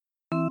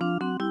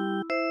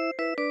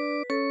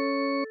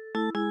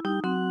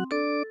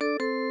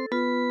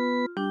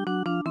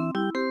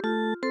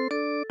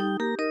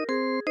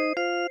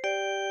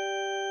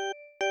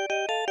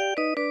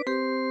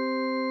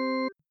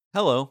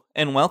Hello,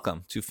 and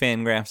welcome to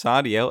Fangraphs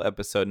Audio,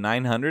 episode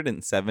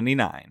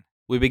 979.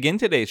 We begin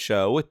today's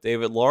show with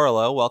David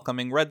Laurila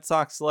welcoming Red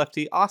Sox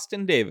lefty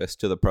Austin Davis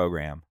to the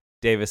program.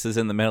 Davis is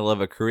in the middle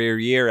of a career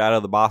year out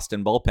of the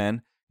Boston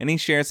bullpen, and he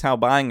shares how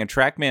buying a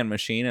TrackMan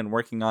machine and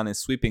working on his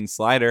sweeping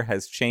slider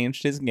has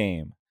changed his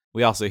game.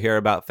 We also hear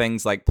about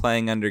things like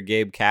playing under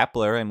Gabe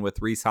Kapler and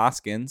with Rhys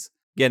Hoskins,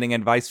 getting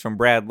advice from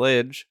Brad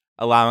Lidge,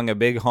 allowing a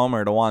big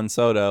homer to Juan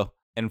Soto,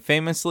 and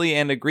famously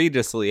and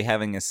egregiously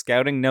having a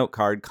scouting note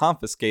card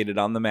confiscated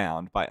on the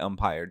mound by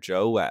umpire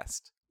Joe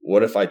West.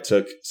 What if I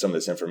took some of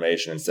this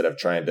information instead of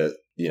trying to,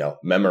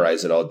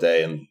 memorize it all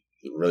day and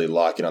really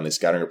lock in on these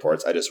scouting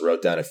reports? I just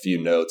wrote down a few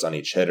notes on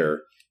each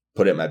hitter,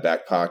 put it in my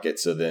back pocket.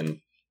 So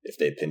then if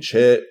they pinch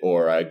hit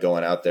or I'm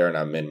going out there and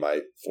I'm in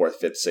my fourth,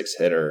 fifth, sixth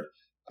hitter,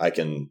 I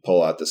can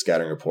pull out the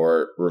scouting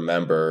report,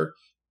 remember,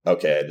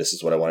 okay, this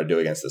is what I want to do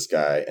against this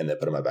guy, and then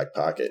put it in my back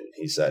pocket.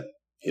 He said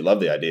he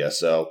loved the idea.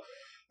 So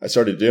I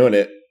started doing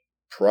it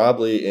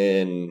probably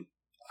in,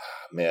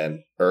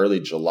 early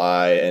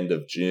July, end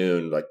of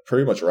June, like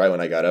pretty much right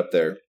when I got up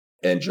there.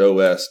 And Joe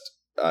West,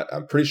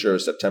 I'm pretty sure it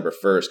was September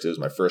 1st because it was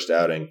my first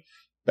outing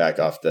back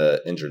off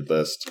the injured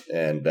list.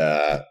 And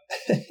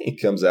he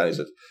comes out and he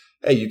says,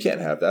 "Hey, you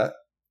can't have that."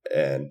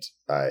 And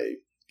I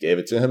gave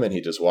it to him and he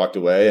just walked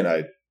away. And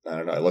I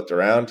don't know, I looked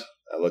around,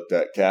 I looked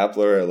at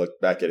Kapler, I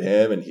looked back at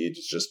him, and he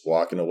was just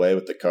walking away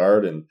with the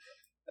card. And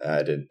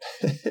I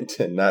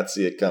did not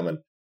see it coming.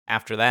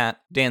 After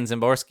that, Dan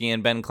Szymborski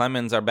and Ben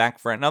Clemens are back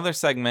for another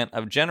segment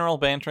of general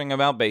bantering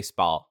about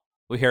baseball.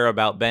 We hear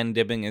about Ben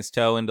dipping his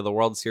toe into the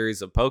World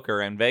Series of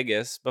Poker in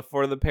Vegas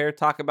before the pair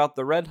talk about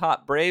the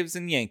red-hot Braves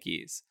and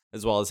Yankees,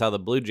 as well as how the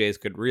Blue Jays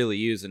could really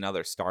use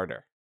another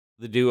starter.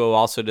 The duo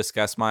also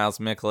discuss Miles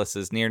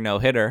Mikolas' near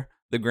no-hitter,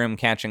 the grim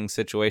catching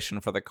situation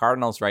for the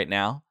Cardinals right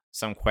now,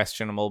 some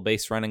questionable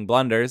base-running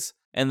blunders,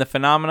 and the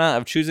phenomena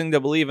of choosing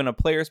to believe in a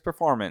player's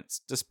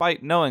performance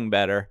despite knowing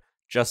better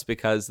just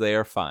because they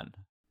are fun.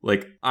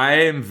 I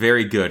am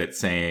very good at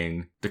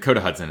saying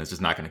Dakota Hudson is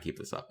just not going to keep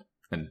this up.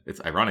 And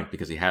it's ironic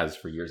because he has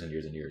for years and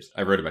years and years.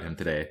 I wrote about him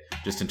today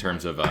just in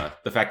terms of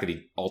the fact that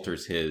he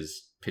alters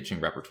his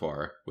pitching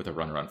repertoire with a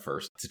runner on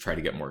first to try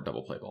to get more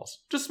double play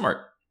balls. Just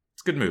smart.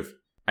 It's a good move.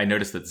 I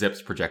noticed that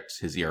Zips projects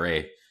his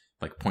ERA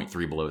like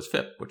 0.3 below his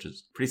FIP, which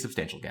is a pretty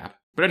substantial gap.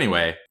 But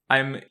anyway,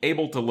 I'm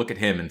able to look at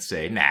him and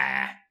say,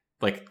 nah.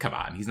 Come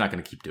on, he's not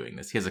going to keep doing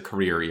this. He has a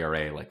career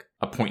ERA like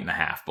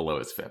 1.5 below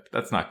his FIP.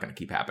 That's not going to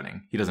keep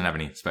happening. He doesn't have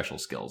any special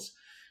skills.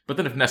 But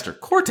then if Nestor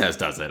Cortez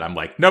does it, I'm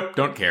like, nope,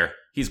 don't care.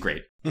 He's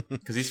great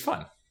because he's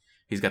fun.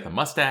 He's got the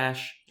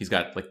mustache. He's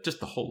got just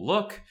the whole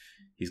look.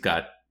 He's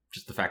got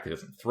just the fact that he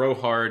doesn't throw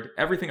hard.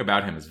 Everything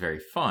about him is very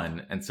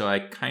fun. And so I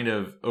kind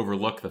of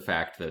overlook the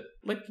fact that,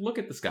 look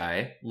at this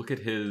guy. Look at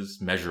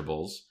his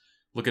measurables.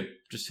 Look at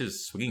just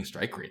his swinging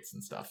strike rates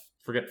and stuff.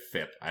 Forget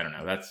FIP. I don't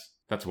know.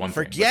 That's one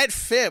thing. Forget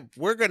FIP.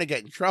 We're going to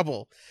get in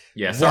trouble.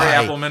 Yeah, sorry,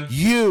 Appleman.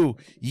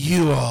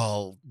 You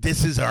all,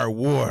 this is our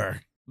war.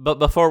 But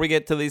before we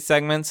get to these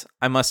segments,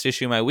 I must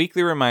issue my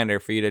weekly reminder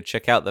for you to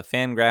check out the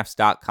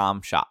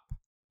Fangraphs.com shop.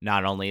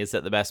 Not only is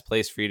it the best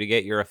place for you to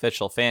get your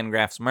official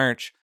Fangraphs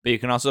merch, but you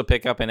can also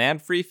pick up an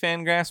ad-free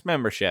Fangraphs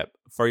membership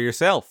for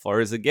yourself or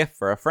as a gift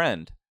for a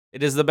friend.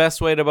 It is the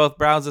best way to both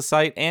browse the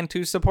site and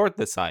to support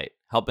the site,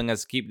 helping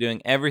us keep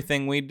doing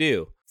everything we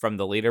do, from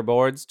the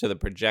leaderboards to the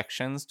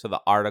projections to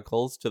the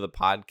articles to the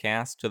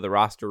podcast to the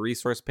roster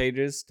resource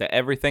pages to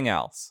everything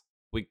else.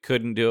 We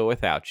couldn't do it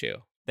without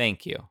you.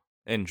 Thank you.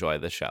 Enjoy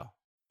the show.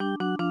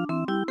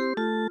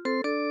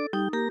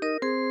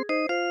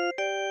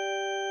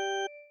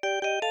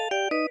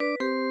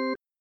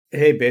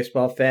 Hey,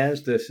 baseball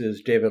fans, this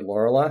is David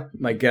Laurila.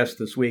 My guest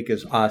this week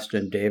is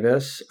Austin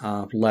Davis,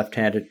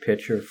 left-handed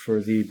pitcher for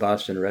the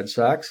Boston Red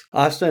Sox.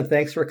 Austin,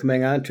 thanks for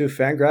coming on to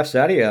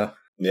Fangraphs Audio.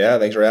 Yeah,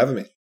 thanks for having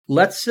me.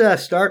 Let's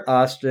start,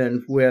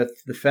 Austin, with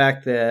the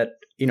fact that,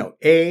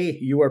 A,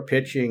 you are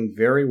pitching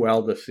very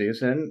well this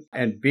season,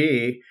 and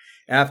B,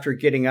 after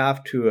getting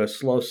off to a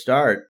slow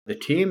start, the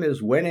team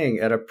is winning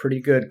at a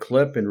pretty good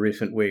clip in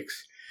recent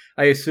weeks.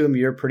 I assume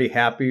you're pretty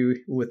happy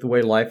with the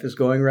way life is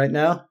going right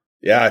now?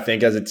 Yeah, I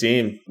think as a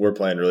team, we're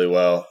playing really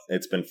well.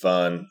 It's been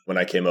fun. When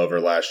I came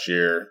over last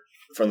year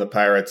from the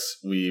Pirates,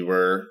 we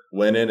were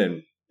winning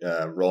and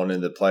rolling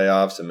into the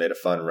playoffs and made a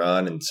fun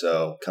run. And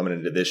so coming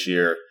into this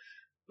year,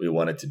 we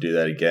wanted to do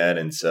that again.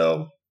 And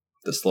so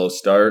the slow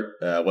start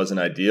wasn't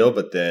ideal,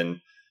 but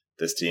then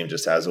this team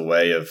just has a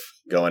way of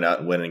going out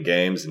and winning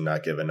games and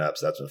not giving up.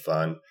 So that's been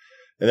fun.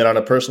 And then on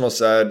a personal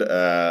side,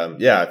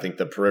 I think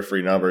the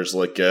periphery numbers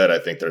look good. I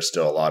think there's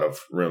still a lot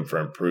of room for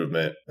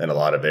improvement in a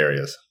lot of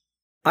areas.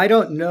 I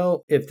don't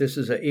know if this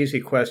is an easy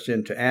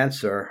question to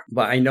answer,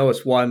 but I know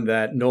it's one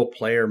that no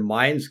player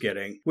minds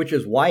getting, which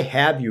is why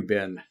have you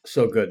been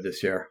so good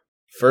this year?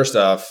 First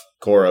off,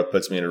 Cora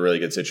puts me in a really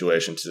good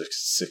situation to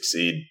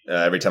succeed.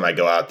 Every time I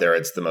go out there,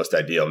 it's the most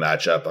ideal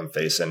matchup. I'm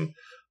facing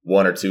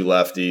one or two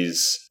lefties,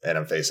 and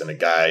I'm facing a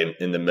guy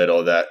in the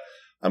middle that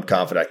I'm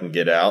confident I can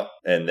get out.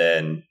 And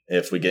then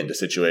if we get into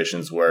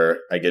situations where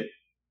I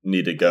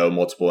need to go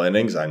multiple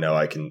innings, I know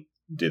I can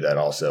do that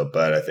also.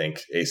 But I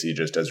think AC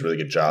just does a really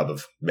good job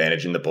of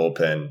managing the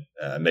bullpen,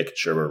 making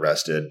sure we're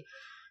rested.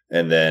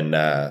 And then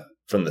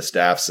from the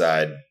staff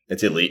side,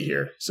 it's elite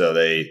here. So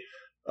they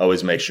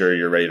always make sure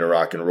you're ready to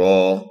rock and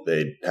roll.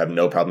 They have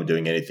no problem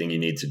doing anything you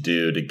need to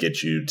do to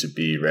get you to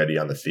be ready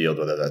on the field,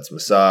 whether that's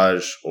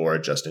massage or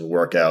adjusting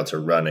workouts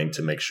or running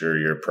to make sure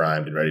you're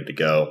primed and ready to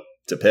go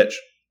to pitch.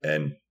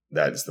 And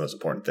that's the most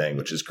important thing,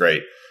 which is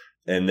great.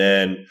 And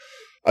then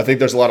I think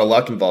there's a lot of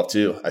luck involved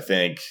too. I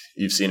think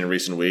you've seen in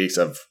recent weeks,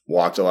 I've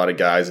walked a lot of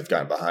guys, I've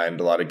gotten behind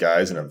a lot of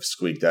guys, and I've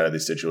squeaked out of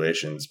these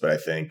situations. But I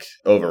think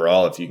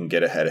overall, if you can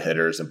get ahead of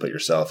hitters and put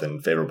yourself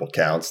in favorable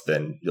counts,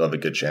 then you'll have a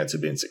good chance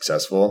of being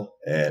successful.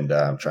 And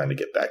I'm trying to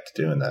get back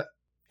to doing that.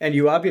 And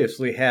you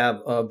obviously have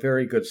a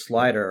very good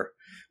slider.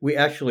 We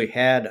actually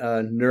had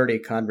a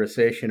nerdy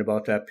conversation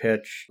about that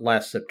pitch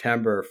last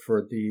September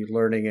for the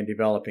Learning and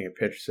Developing a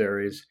Pitch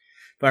series.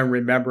 If I'm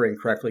remembering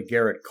correctly,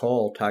 Garrett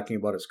Cole talking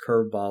about his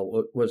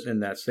curveball was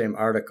in that same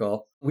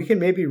article. We can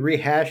maybe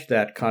rehash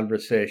that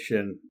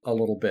conversation a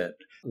little bit.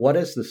 What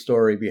is the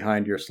story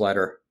behind your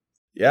slider?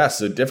 Yeah,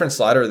 so different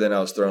slider than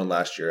I was throwing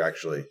last year,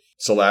 actually.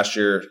 So last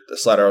year, the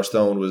slider I was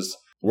throwing was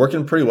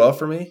working pretty well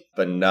for me,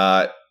 but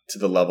not to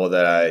the level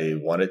that I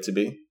wanted it to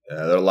be.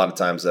 There are a lot of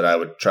times that I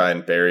would try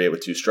and bury it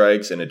with 2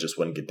 strikes, and it just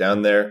wouldn't get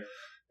down there.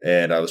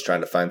 And I was trying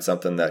to find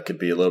something that could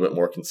be a little bit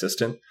more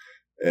consistent.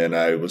 And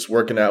I was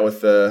working out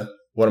with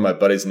one of my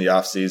buddies in the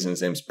off season.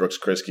 His name's Brooks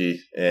Kriske,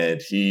 and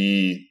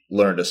he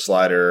learned a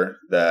slider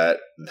that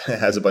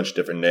has a bunch of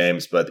different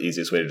names, but the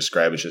easiest way to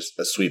describe it is just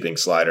a sweeping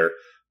slider,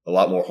 a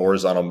lot more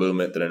horizontal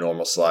movement than a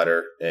normal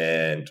slider.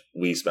 And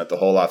we spent the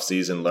whole off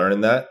season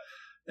learning that.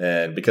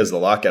 And because of the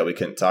lockout, we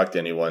couldn't talk to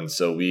anyone.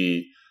 So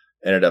we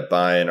ended up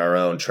buying our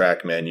own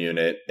TrackMan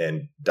unit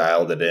and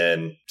dialed it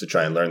in to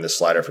try and learn the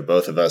slider for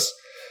both of us.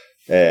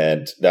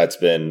 And that's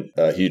been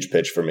a huge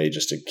pitch for me,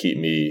 just to keep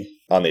me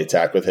on the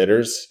attack with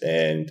hitters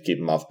and keep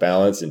them off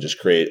balance and just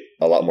create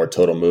a lot more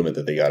total movement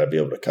that they got to be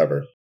able to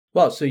cover.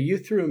 Well, so you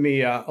threw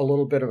me a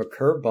little bit of a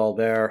curveball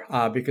there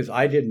because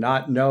I did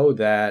not know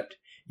that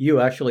you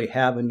actually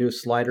have a new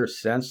slider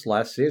since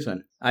last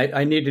season.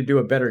 I need to do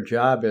a better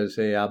job as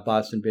a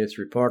Boston-based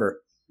reporter.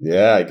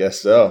 Yeah, I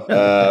guess so.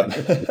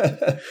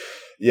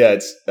 Yeah,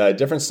 it's a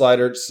different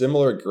slider,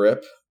 similar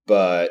grip,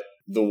 but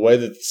the way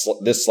that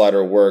this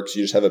slider works,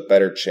 you just have a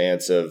better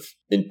chance of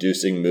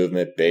inducing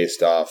movement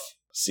based off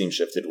seam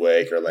shifted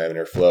wake or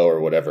laminar flow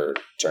or whatever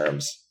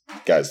terms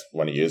guys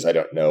want to use. I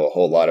don't know a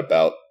whole lot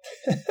about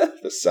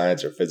the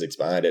science or physics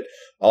behind it.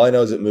 All I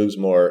know is it moves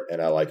more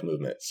and I like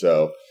movement.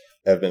 So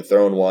I've been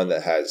throwing one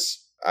that has,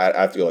 I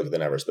have to go look at the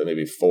numbers, but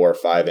maybe 4 or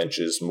 5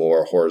 inches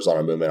more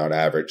horizontal movement on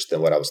average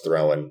than what I was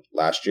throwing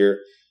last year.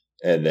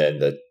 And then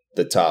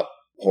the top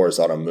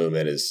horizontal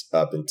movement is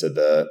up into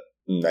the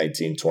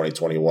 19, 20,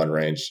 21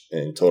 range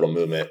in total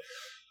movement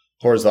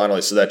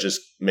horizontally. So that just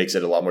makes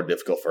it a lot more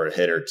difficult for a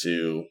hitter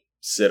to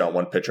sit on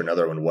one pitch or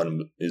another when one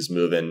is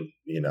moving,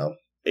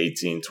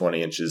 18,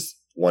 20 inches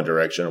one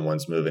direction and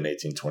one's moving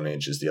 18, 20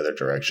 inches the other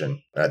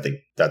direction. And I think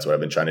that's what I've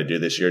been trying to do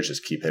this year, is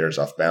just keep hitters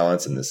off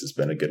balance. And this has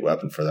been a good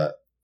weapon for that.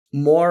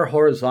 More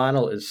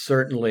horizontal is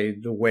certainly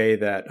the way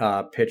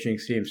that pitching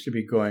seems to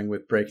be going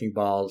with breaking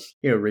balls,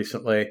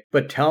 recently.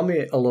 But tell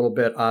me a little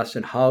bit,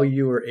 Austin, how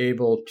you were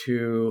able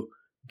to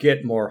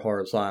get more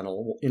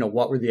horizontal.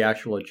 What were the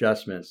actual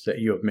adjustments that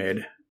you have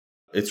made?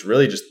 It's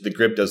really just the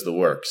grip does the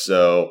work.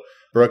 So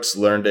Brooks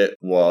learned it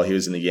while he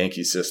was in the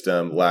Yankee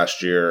system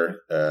last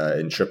year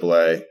in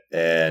AAA.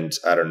 And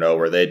I don't know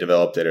where they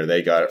developed it or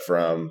they got it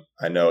from.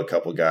 I know a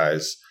couple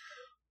guys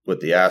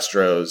with the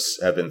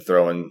Astros have been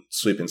throwing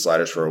sweeping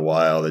sliders for a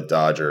while. The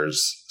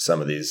Dodgers,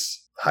 some of these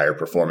higher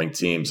performing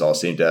teams all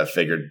seem to have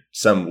figured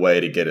some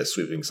way to get a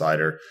sweeping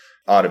slider.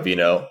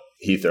 Ottavino,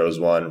 he throws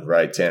one,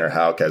 right? Tanner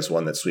Houck has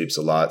one that sweeps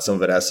a lot. Some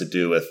of it has to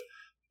do with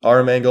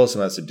arm angle.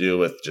 Some has to do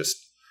with just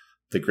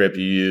the grip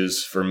you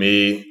use. For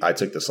me, I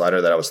took the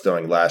slider that I was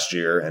throwing last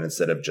year, and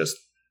instead of just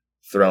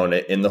throwing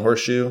it in the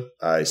horseshoe,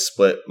 I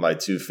split my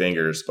 2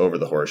 fingers over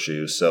the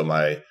horseshoe. So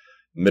my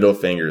middle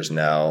finger is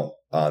now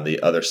on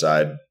the other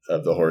side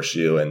of the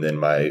horseshoe, and then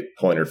my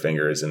pointer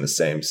finger is in the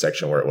same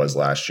section where it was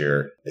last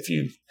year, if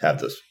you have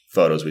the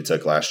photos we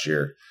took last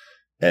year.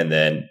 And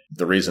then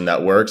the reason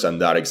that works, I'm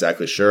not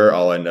exactly sure.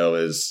 All I know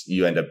is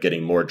you end up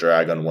getting more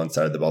drag on one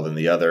side of the ball than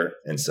the other.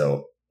 And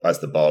so as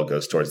the ball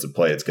goes towards the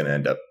plate, it's going to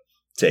end up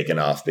taking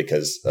off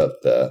because of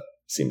the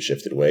seam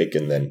shifted wake,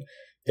 and then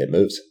it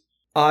moves.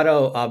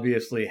 Otto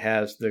obviously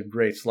has the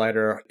great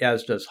slider,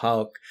 as does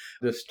Houck.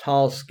 This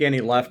tall, skinny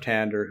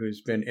left-hander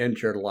who's been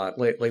injured a lot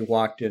lately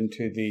walked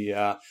into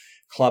the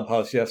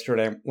clubhouse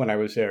yesterday when I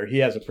was there. He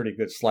has a pretty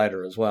good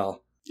slider as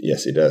well.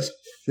 Yes, he does.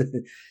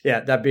 Yeah,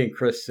 that being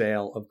Chris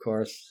Sale, of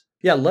course.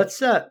 Yeah,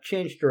 let's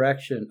change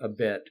direction a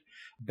bit.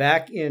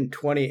 Back in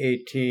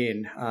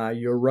 2018,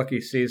 your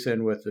rookie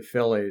season with the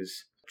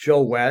Phillies,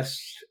 Joe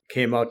West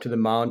came out to the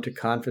mound to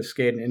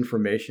confiscate an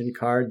information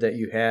card that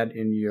you had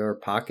in your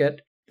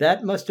pocket.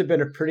 That must have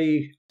been a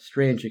pretty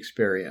strange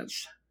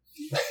experience.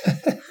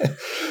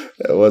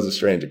 It was a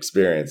strange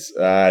experience.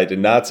 I did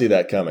not see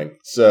that coming.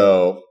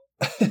 So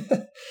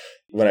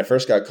When I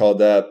first got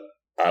called up,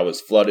 I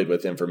was flooded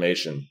with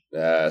information,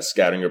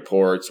 scouting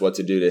reports, what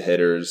to do to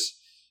hitters.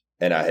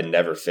 And I had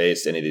never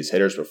faced any of these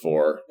hitters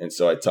before. And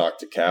so I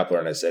talked to Kapler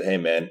and I said, hey,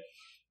 man,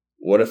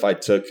 what if I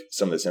took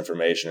some of this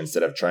information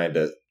instead of trying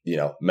to,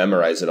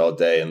 memorize it all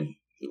day and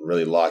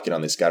really lock in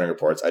on these scouting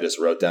reports? I just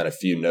wrote down a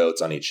few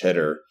notes on each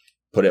hitter,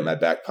 put it in my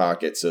back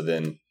pocket. So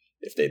then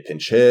if they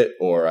pinch hit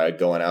or I'm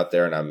going out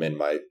there and I'm in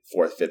my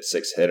 4th, 5th,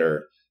 6th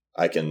hitter,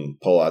 I can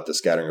pull out the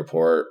scouting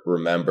report,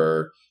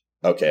 remember,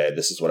 okay,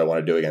 this is what I want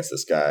to do against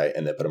this guy,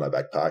 and then put it in my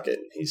back pocket.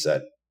 He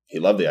said he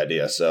loved the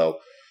idea. So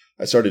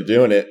I started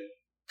doing it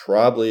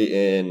probably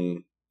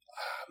in,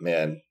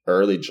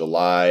 early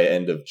July,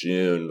 end of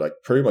June, like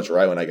pretty much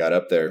right when I got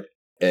up there.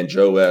 And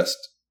Joe West,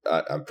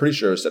 I'm pretty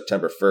sure it was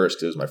September 1st,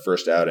 because it was my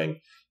first outing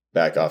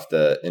back off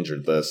the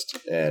injured list.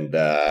 And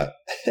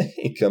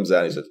he comes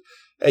out and he said,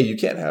 hey, you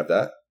can't have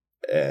that.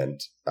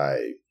 And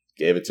I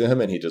gave it to him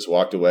and he just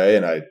walked away.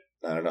 And I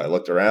don't know, I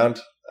looked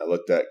around, I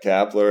looked at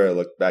Kapler, I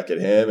looked back at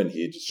him, and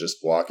he was just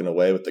walking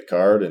away with the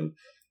card. And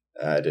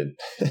I did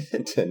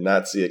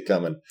not see it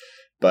coming.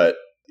 But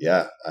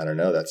yeah, I don't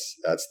know. That's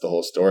the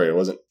whole story. It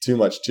wasn't too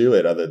much to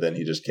it other than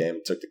he just came,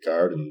 took the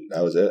card, and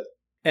that was it.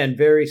 And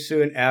very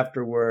soon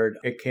afterward,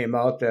 it came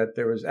out that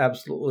there was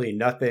absolutely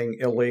nothing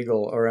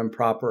illegal or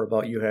improper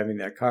about you having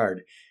that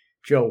card.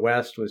 Joe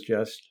West was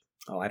just,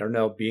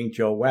 being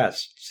Joe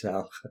West.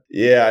 So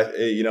yeah,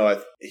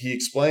 he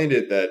explained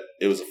it that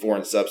it was a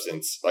foreign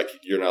substance. Like,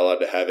 you're not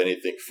allowed to have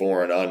anything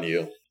foreign on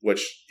you,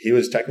 which he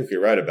was technically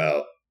right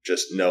about.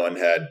 Just no one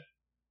had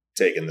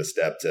taken the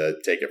step to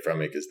take it from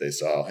me because they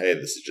saw, hey,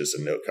 this is just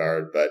a note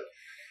card. But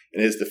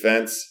in his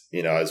defense,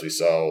 as we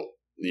saw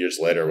years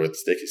later with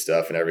sticky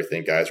stuff and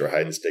everything, guys were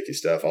hiding sticky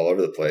stuff all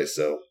over the place.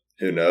 So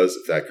who knows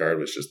if that card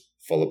was just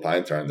full of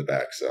pine tar in the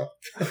back. So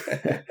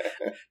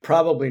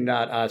probably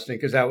not, Austin,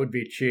 because that would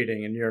be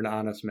cheating, and you're an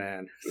honest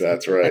man.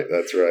 That's right.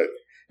 That's right.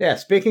 Yeah,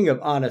 speaking of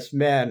honest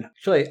men,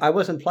 actually, I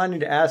wasn't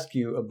planning to ask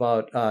you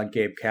about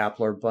Gabe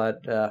Kapler, but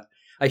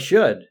I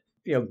should.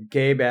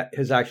 Gabe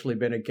has actually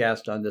been a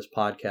guest on this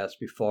podcast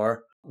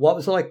before. What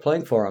was it like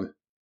playing for him?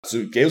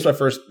 So Gabe was my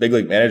first big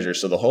league manager,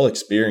 so the whole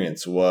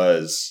experience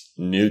was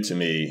new to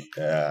me.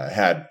 I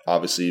had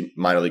obviously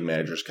minor league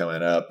managers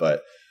coming up,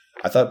 but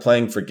I thought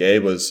playing for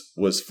Gabe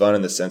was fun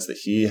in the sense that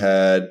he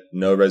had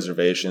no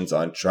reservations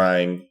on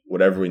trying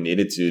whatever we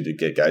needed to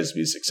get guys to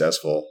be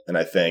successful. And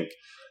I think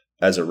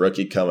as a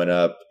rookie coming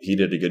up, he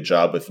did a good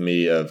job with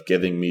me of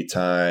giving me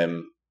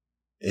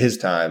his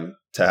time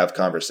to have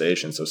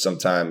conversations. So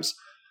sometimes,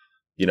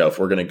 if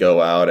we're going to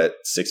go out at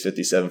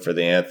 6:57 for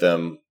the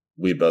anthem,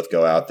 we both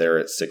go out there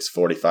at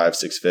 6:45,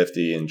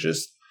 6:50 and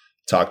just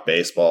talk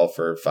baseball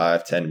for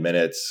 5-10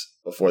 minutes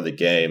before the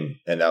game.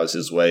 And that was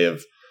his way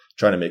of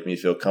trying to make me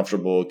feel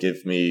comfortable,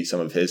 give me some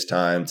of his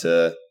time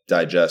to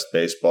digest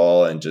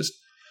baseball and just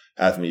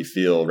have me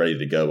feel ready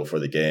to go before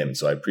the game.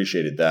 So I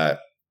appreciated that.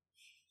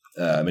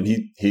 And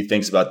he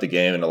thinks about the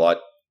game in a lot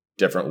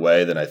different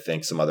way than I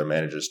think some other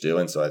managers do.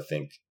 And so I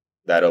think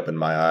that opened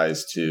my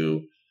eyes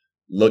to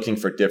looking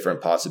for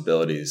different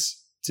possibilities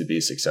to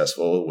be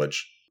successful,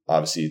 which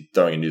obviously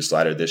throwing a new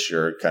slider this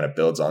year kind of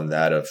builds on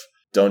that of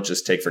don't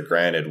just take for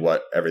granted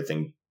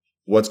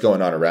what's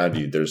going on around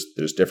you.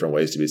 There's different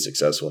ways to be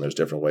successful and there's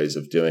different ways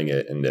of doing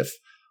it. And if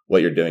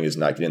what you're doing is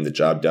not getting the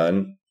job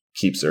done,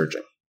 keep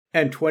searching.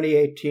 And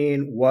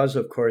 2018 was,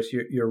 of course,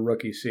 your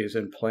rookie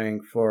season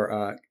playing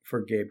for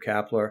Gabe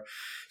Kapler.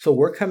 So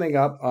we're coming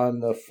up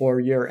on the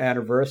 4-year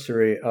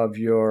anniversary of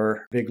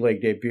your big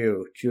league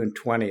debut, June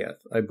 20th,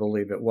 I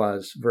believe it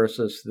was,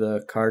 versus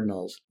the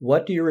Cardinals.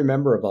 What do you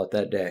remember about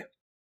that day?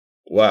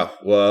 Wow.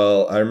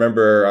 Well, I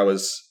remember it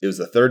was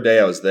the third day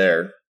I was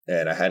there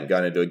and I hadn't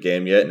gone into a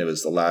game yet. And it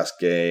was the last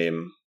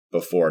game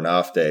before an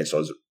off day. So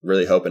I was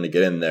really hoping to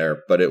get in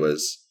there, but it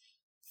was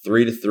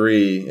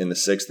 3-3 in the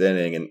 6th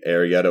inning and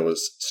Arrieta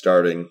was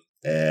starting.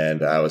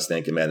 And I was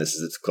thinking, man, this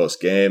is a close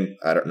game.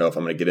 I don't know if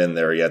I'm going to get in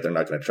there yet. They're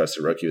not going to trust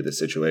a rookie with this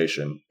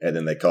situation. And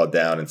then they called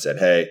down and said,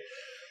 hey,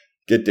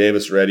 get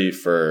Davis ready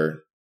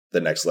for the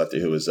next lefty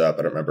who was up.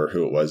 I don't remember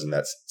who it was in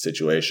that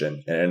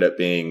situation. And it ended up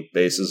being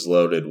bases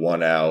loaded,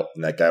 1 out,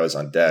 and that guy was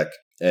on deck.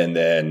 And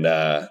then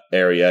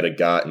Arrieta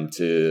got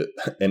into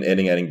an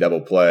inning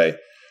double play.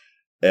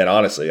 And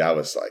honestly, I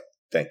was like,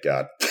 thank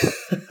God.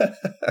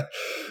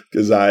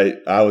 Because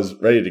I was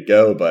ready to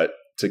go, but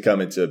to come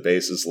into a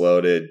bases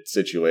loaded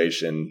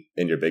situation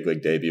in your big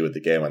league debut with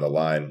the game on the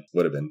line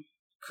would have been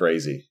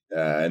crazy.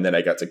 And then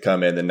I got to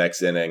come in the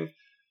next inning,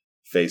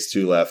 face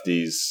 2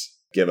 lefties,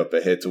 give up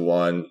a hit to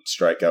 1,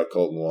 strike out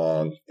Colton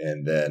Wong,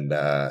 and then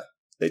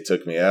they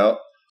took me out.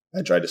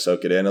 I tried to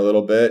soak it in a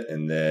little bit,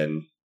 and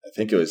then I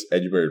think it was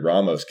Edubert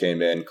Ramos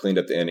came in, cleaned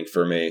up the inning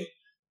for me,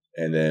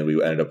 and then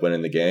we ended up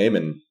winning the game,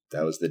 and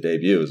that was the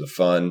debut. It was a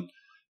fun,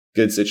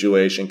 good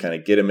situation, kind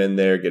of get him in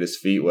there, get his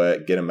feet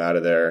wet, get him out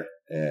of there,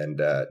 and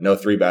no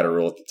 3-batter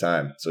rule at the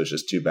time. So it's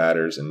just 2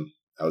 batters, and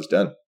I was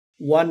done.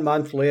 1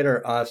 month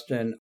later,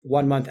 Austin,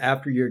 1 month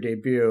after your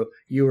debut,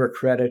 you were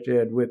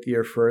credited with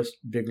your first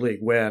big league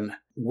win.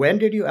 When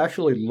did you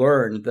actually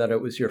learn that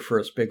it was your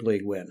first big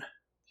league win?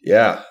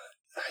 Yeah,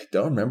 I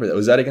don't remember that.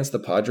 Was that against the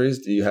Padres?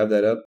 Do you have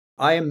that up?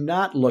 I am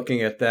not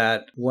looking at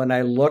that. When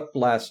I looked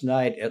last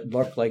night, it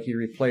looked like he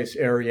replaced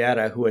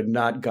Arrieta, who had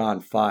not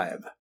gone 5.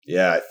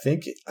 Yeah, I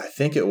think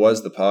it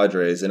was the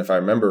Padres. And if I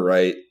remember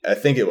right, I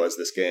think it was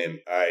this game.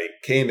 I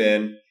came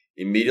in,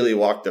 immediately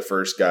walked the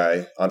first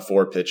guy on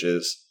 4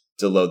 pitches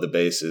to load the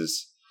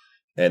bases,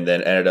 and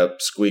then ended up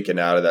squeaking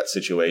out of that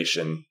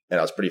situation. And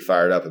I was pretty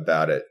fired up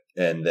about it.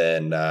 And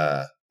then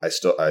I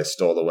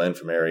stole the win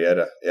from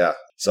Arrieta. Yeah.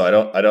 So I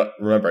don't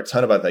remember a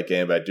ton about that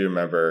game, but I do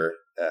remember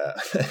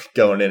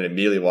going in and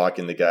immediately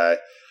walking the guy,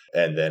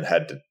 and then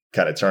had to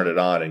kind of turn it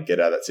on and get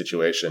out of that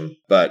situation.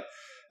 But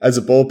as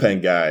a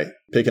bullpen guy,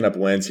 picking up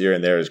wins here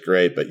and there is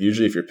great, but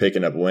usually if you're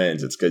picking up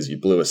wins, it's because you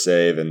blew a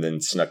save and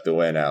then snuck the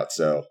win out.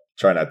 So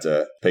try not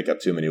to pick up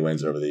too many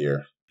wins over the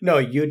year. No,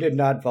 you did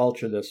not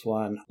vulture this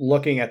one.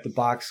 Looking at the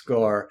box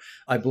score,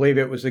 I believe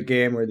it was a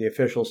game where the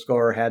official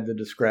scorer had the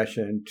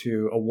discretion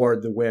to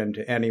award the win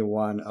to any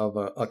one of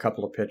a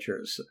couple of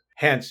pitchers.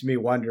 Hence me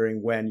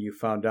wondering when you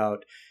found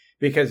out,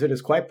 because it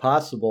is quite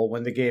possible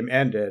when the game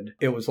ended,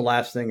 it was the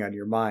last thing on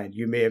your mind.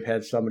 You may have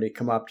had somebody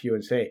come up to you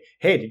and say,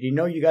 "Hey, did you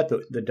know you got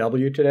the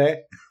W today?"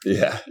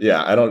 Yeah.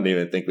 I don't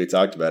even think we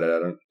talked about it.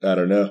 I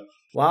don't know.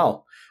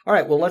 Wow. All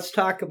right. Well, let's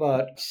talk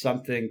about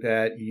something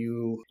that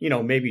you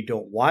maybe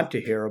don't want to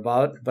hear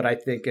about, but I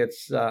think it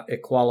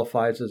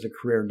qualifies as a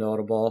career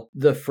notable.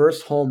 The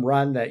first home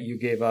run that you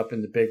gave up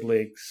in the big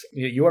leagues.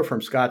 You are from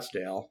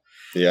Scottsdale.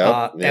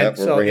 Yeah.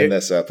 We're bringing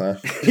this up, huh?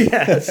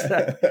 Yes.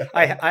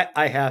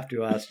 I have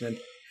to, Austin.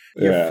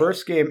 Your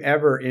first game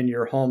ever in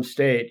your home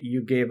state,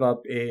 you gave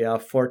up a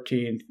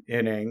 14th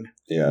inning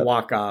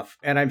walk-off.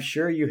 And I'm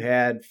sure you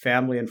had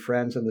family and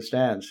friends in the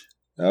stands.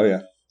 Oh,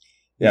 yeah.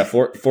 Yeah,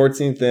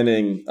 14th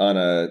inning on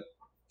I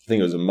think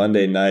it was a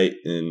Monday night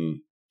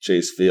in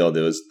Chase Field.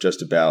 It was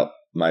just about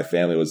my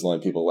family was the only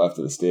people left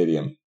at the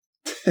stadium.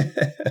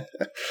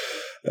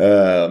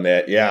 Oh,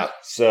 man. Yeah.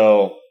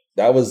 So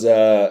that was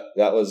there's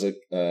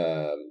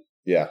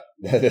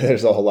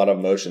a whole lot of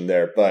emotion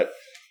there. But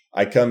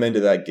I come into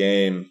that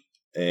game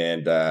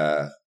and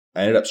I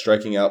ended up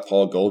striking out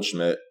Paul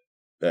Goldschmidt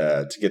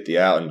to get the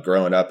out. And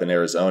growing up in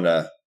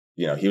Arizona,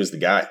 he was the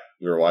guy.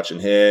 We were watching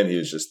him. He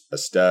was just a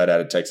stud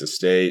out of Texas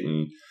State,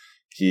 and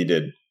he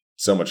did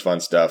so much fun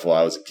stuff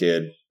while I was a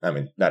kid. I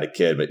mean, not a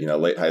kid, but,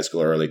 late high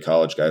school or early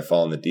college guy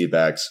following the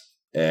D-backs.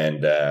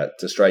 And to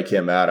strike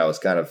him out, I was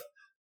kind of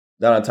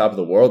not on top of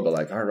the world, but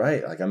like, all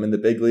right, like I'm in the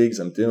big leagues.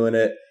 I'm doing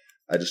it.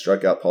 I just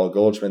struck out Paul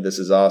Goldschmidt. This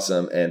is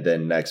awesome. And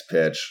then next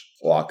pitch,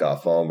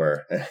 walk-off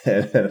homer,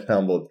 and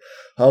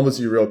humbles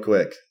you real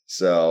quick.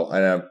 So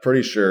and I'm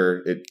pretty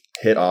sure it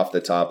hit off the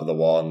top of the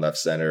wall in left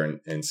center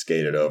and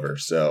skated over.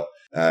 So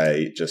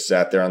I just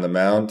sat there on the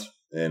mound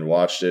and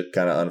watched it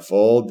kind of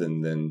unfold.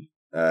 And then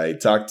I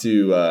talked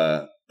to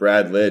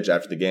Brad Lidge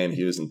after the game.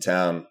 He was in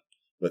town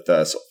with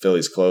us,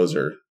 Phillies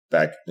closer,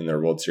 back in their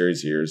World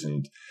Series years.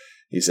 And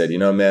he said,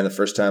 man, the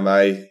first time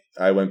I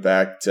went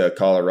back to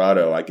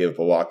Colorado, I gave up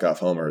a walk-off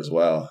homer as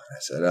well. I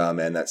said, oh,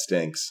 man, that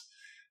stinks.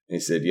 And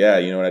he said, yeah,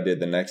 you know what I did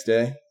the next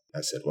day?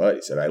 I said, what?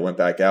 He said, I went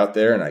back out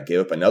there and I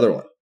gave up another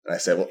one. And I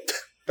said, well,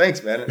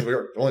 thanks, man. We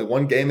were only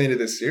one game into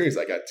this series.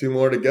 I got 2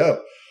 more to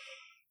go.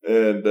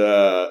 And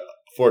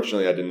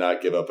fortunately, I did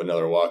not give up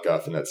another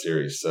walk-off in that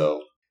series.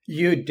 So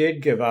you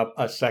did give up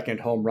a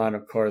second home run,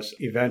 of course,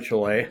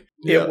 eventually.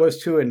 Yeah. It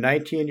was to a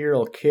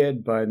 19-year-old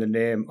kid by the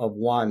name of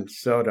Juan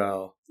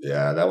Soto.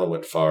 Yeah, that one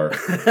went far.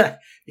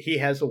 He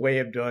has a way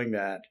of doing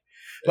that.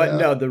 But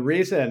no, the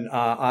reason,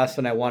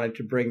 Austin, I wanted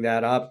to bring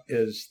that up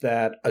is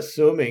that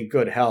assuming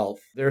good health,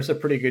 there's a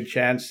pretty good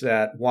chance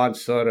that Juan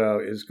Soto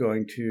is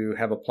going to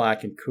have a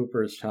plaque in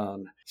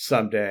Cooperstown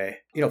someday.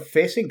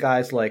 Facing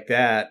guys like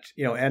that,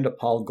 and a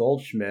Paul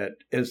Goldschmidt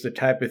is the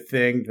type of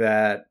thing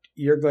that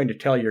you're going to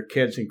tell your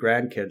kids and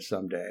grandkids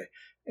someday.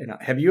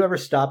 Have you ever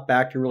stopped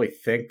back to really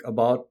think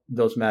about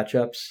those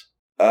matchups?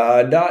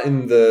 Not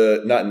in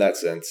that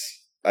sense.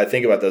 I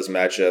think about those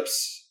matchups,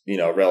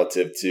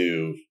 relative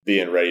to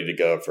being ready to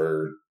go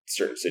for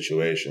certain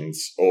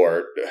situations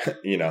or,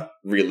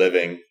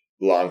 reliving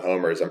long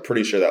homers. I'm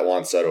pretty sure that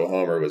Juan Soto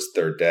homer was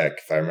third deck,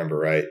 if I remember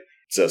right.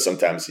 So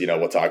sometimes,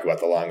 we'll talk about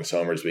the longest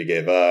homers we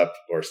gave up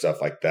or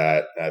stuff like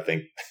that. And I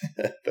think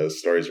those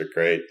stories are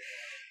great.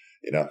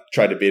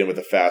 Tried to beat him with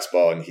a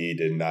fastball and he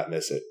did not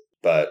miss it.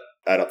 But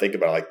I don't think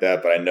about it like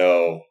that. But I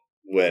know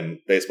when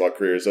baseball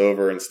career is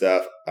over and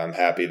stuff, I'm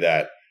happy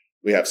that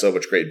we have so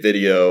much great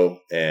video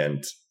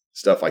and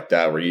stuff like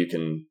that where you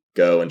can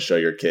go and show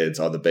your kids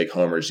all the big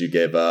homers you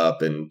gave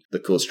up and the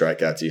cool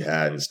strikeouts you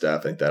had and stuff.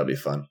 I think that'll be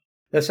fun.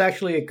 That's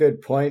actually a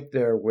good point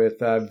there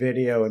with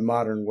video and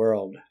modern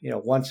world.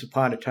 Once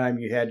upon a time,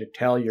 you had to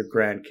tell your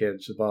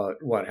grandkids about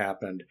what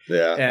happened.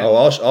 Yeah.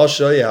 I'll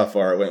show you how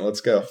far it went.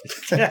 Let's go.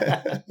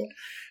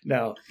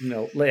 No,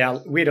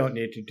 we don't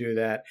need to do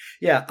that.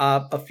 Yeah.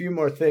 A few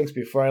more things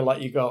before I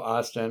let you go,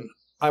 Austin.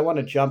 I want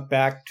to jump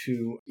back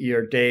to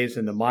your days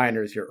in the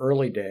minors, your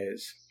early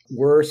days.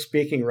 We're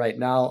speaking right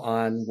now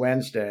on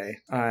Wednesday,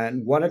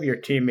 and one of your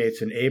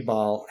teammates in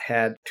A-ball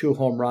had 2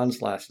 home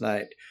runs last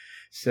night.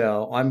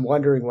 So I'm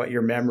wondering what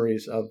your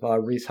memories of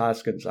Rhys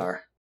Hoskins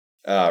are.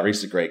 Rhys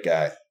is a great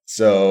guy.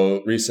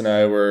 So Rhys and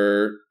I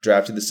were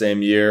drafted the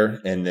same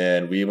year, and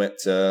then we went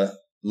to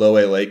Low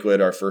A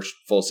Lakewood our first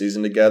full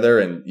season together,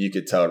 and you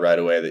could tell right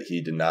away that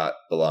he did not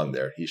belong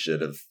there. He should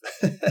have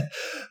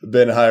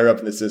been higher up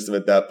in the system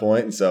at that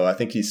point. And so I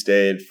think he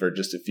stayed for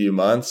just a few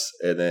months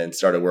and then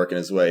started working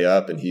his way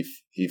up, and he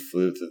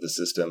flew through the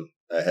system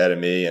ahead of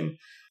me. And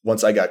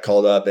once I got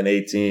called up in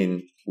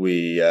 18,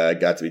 we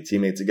got to be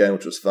teammates again,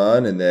 which was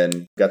fun, and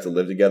then got to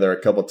live together a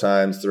couple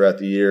times throughout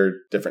the year,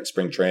 different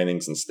spring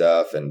trainings and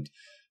stuff. And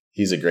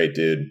he's a great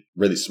dude,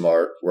 really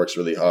smart, works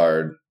really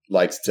hard,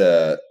 likes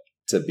to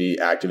be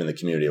active in the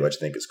community, which I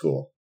think is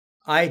cool.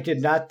 I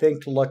did not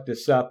think to look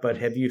this up, but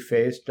have you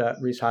faced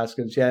Rhys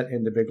Hoskins yet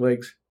in the big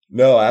leagues?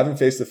 No, I haven't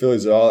faced the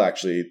Phillies at all,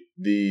 actually.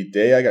 The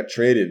day I got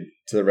traded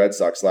to the Red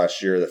Sox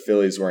last year, the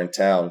Phillies were in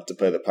town to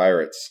play the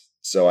Pirates.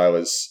 So I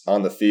was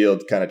on the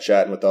field kind of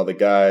chatting with all the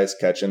guys,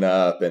 catching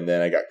up, and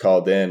then I got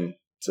called in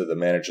to the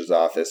manager's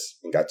office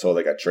and got told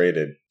I got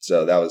traded.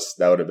 So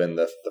that would have been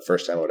the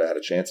first time I would have had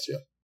a chance to.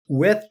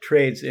 With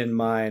trades in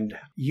mind,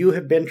 you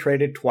have been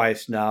traded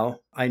twice now.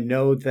 I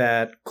know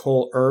that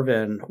Cole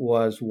Irvin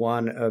was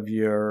one of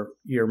your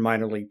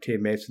minor league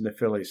teammates in the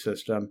Philly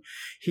system.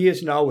 He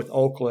is now with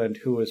Oakland,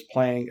 who is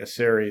playing a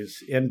series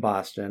in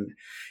Boston,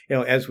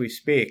 as we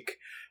speak.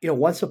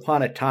 Once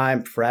upon a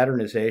time,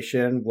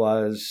 fraternization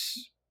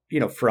was,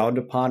 frowned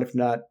upon, if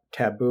not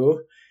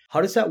taboo. How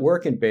does that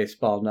work in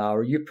baseball now?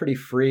 Are you pretty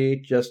free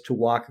just to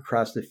walk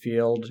across the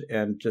field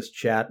and just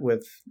chat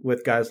with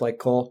guys like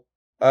Cole?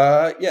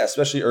 Yeah,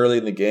 especially early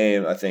in the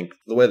game. I think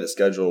the way the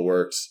schedule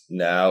works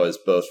now is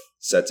both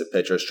sets of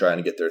pitchers trying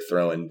to get their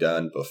throwing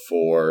done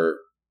before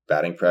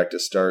batting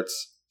practice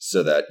starts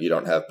so that you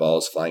don't have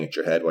balls flying at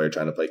your head while you're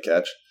trying to play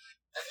catch,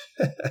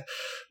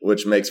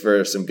 which makes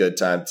for some good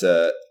time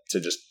to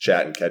just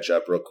chat and catch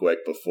up real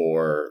quick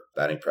before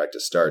batting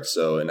practice starts.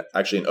 So in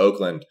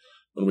Oakland,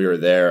 when we were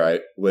there, I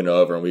went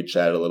over and we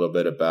chatted a little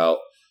bit about,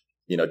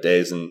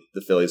 days in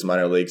the Phillies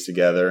minor leagues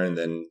together, and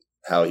then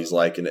how he's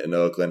liking it in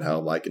Oakland, how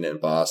I'm liking it in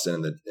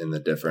Boston, and the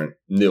different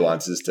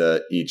nuances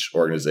to each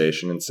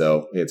organization. And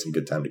so we had some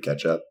good time to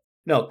catch up.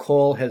 No,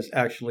 Cole has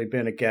actually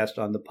been a guest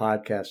on the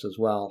podcast as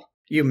well.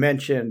 You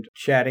mentioned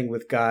chatting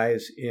with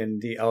guys in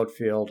the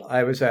outfield.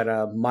 I was at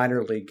a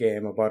minor league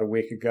game about a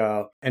week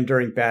ago, and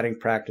during batting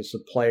practice,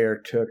 a player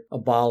took a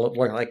ball that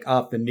looked like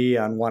off the knee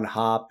on one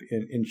hop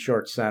in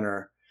short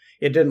center.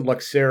 It didn't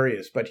look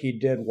serious, but he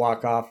did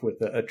walk off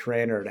with a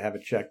trainer to have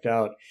it checked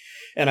out.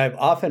 And I've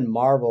often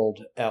marveled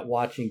at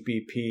watching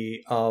BP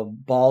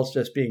of balls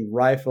just being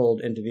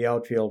rifled into the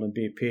outfield in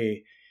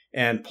BP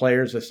and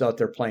players just out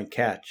there playing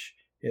catch.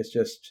 It's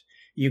just,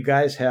 you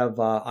guys have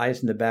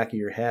eyes in the back of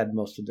your head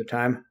most of the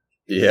time.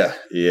 Yeah.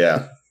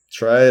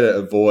 Try to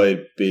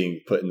avoid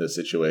being put in those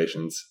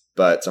situations.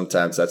 But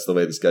sometimes that's the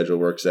way the schedule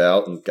works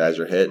out and guys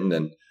are hitting,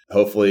 and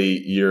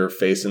hopefully you're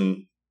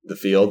facing the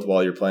field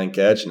while you're playing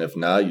catch. And if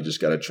not, you just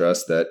got to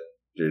trust that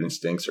your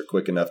instincts are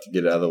quick enough to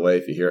get it out of the way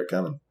if you hear it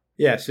coming.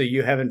 Yeah, so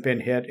you haven't been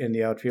hit in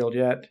the outfield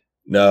yet?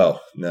 No,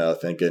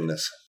 thank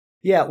goodness.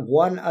 Yeah,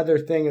 one other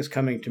thing is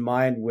coming to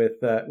mind with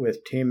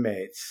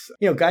teammates.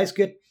 Guys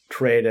get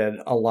traded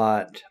a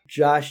lot.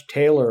 Josh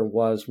Taylor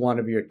was one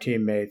of your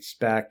teammates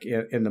back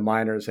in the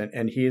minors,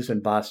 and he's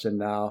in Boston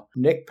now.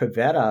 Nick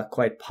Pivetta,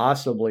 quite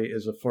possibly,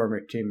 is a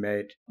former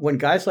teammate. When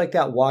guys like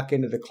that walk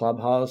into the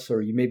clubhouse,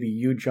 or maybe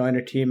you join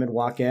a team and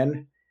walk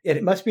in,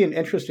 it must be an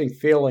interesting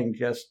feeling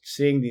just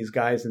seeing these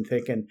guys and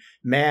thinking,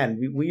 man,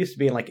 we used to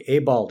be in like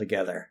A-ball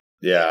together.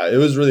 Yeah, it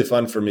was really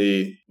fun for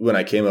me when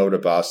I came over to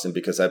Boston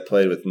because I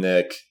played with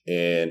Nick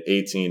in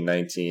 18,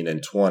 19,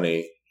 and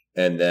 20.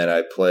 And then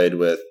I played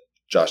with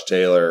Josh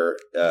Taylor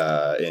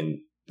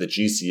in the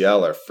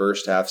GCL, our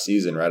first half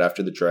season right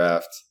after the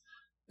draft.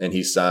 And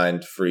he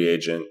signed free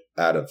agent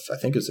out of, I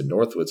think it was the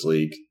Northwoods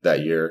League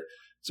that year.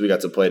 So we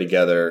got to play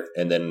together,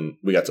 and then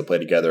we got to play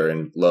together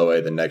in Low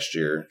A the next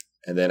year.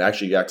 And then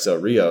actually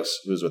Yaxel Rios,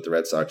 who was with the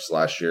Red Sox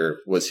last year,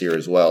 was here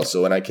as well.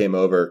 So when I came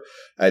over,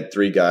 I had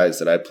three guys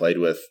that I played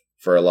with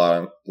for a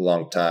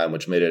long time,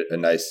 which made it a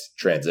nice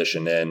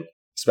transition in.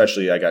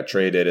 Especially I got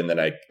traded, and then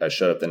I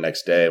showed up the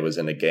next day. I was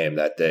in a game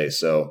that day.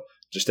 So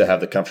just to have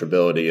the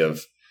comfortability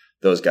of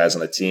those guys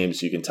on the team,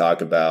 so you can talk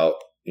about,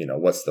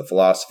 what's the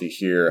philosophy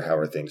here? How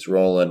are things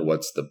rolling?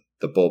 What's the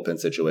bullpen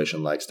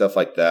situation like? Stuff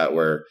like that,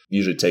 where it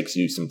usually takes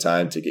you some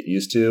time to get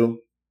used to.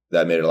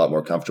 That made it a lot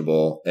more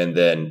comfortable. And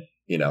then,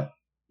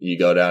 you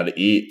go down to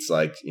eat. It's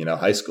like,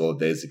 high school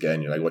days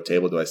again. You're like, what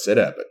table do I sit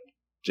at? But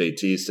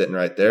JT's sitting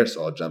right there,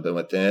 so I'll jump in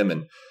with him,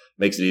 and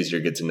makes it easier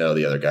to get to know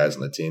the other guys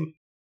on the team.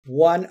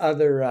 One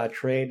other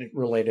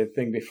trade-related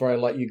thing before I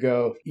let you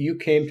go. You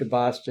came to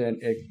Boston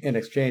in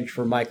exchange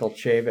for Michael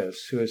Chavis,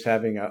 who is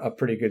having a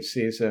pretty good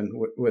season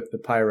with the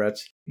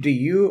Pirates. Do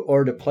you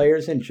or do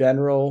players in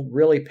general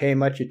really pay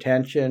much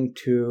attention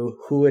to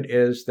who it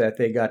is that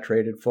they got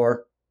traded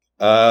for?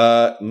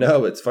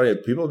 No, it's funny.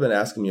 People have been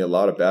asking me a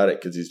lot about it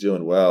because he's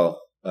doing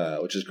well,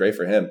 which is great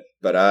for him.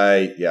 But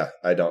I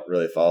don't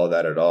really follow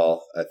that at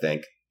all. I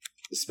think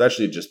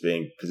especially just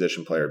being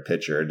position player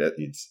pitcher, that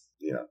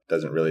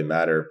doesn't really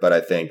matter. But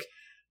I think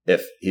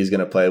if he's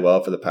going to play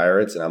well for the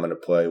Pirates and I'm going to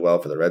play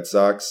well for the Red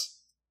Sox,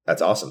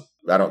 that's awesome.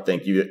 I don't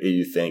think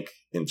you think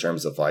in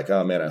terms of like,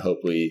 oh man, I hope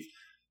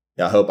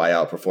I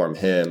outperform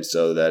him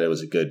so that it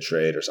was a good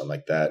trade or something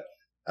like that.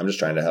 I'm just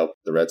trying to help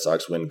the Red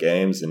Sox win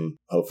games, and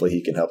hopefully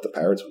he can help the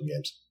Pirates win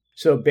games.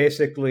 So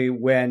basically,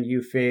 when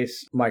you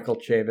face Michael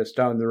Chavis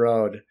down the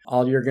road,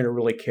 all you're going to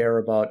really care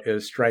about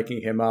is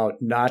striking him out,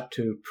 not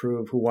to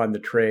prove who won the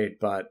trade,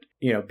 but,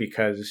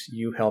 because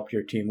you helped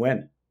your team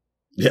win.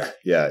 Yeah,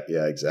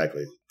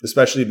 exactly.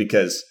 Especially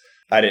because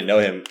I didn't know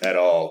him at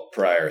all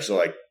prior.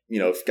 So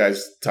if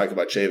guys talk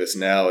about Chavis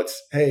now,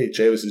 it's, hey,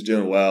 Chavis is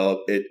doing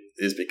well. It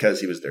is because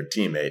he was their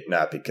teammate,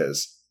 not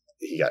because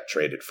he got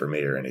traded for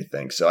me or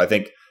anything. So I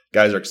think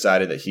guys are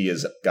excited that he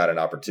has got an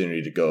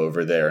opportunity to go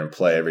over there and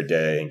play every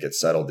day and get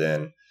settled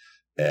in.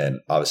 And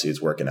obviously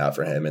it's working out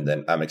for him. And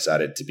then I'm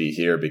excited to be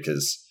here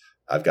because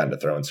I've gotten to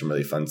throw in some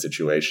really fun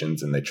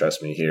situations and they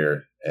trust me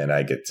here and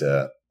I get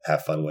to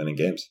have fun winning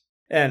games.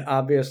 And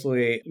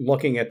obviously,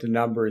 looking at the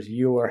numbers,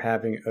 you are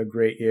having a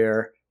great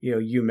year.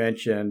 You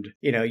mentioned,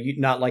 you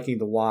not liking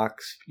the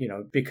walks,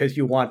 because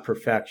you want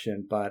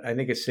perfection. But I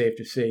think it's safe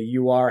to say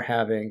you are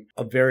having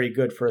a very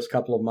good first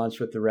couple of months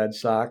with the Red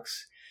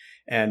Sox.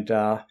 And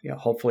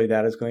hopefully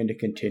that is going to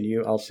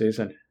continue all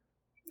season.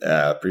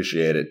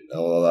 Appreciate it.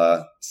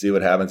 I'll see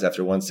what happens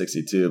after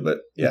 162. But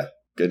yeah,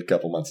 good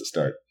couple months to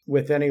start.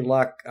 With any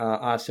luck,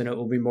 Austin, it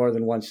will be more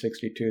than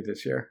 162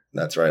 this year.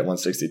 That's right,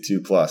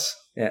 162 plus.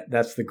 Yeah,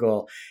 that's the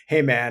goal.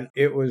 Hey, man,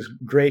 it was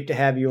great to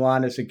have you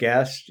on as a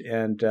guest,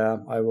 and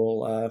I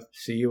will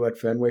see you at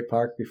Fenway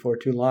Park before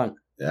too long.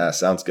 Yeah,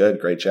 sounds good.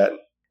 Great chatting.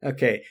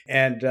 Okay,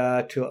 and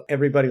to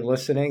everybody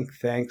listening,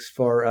 thanks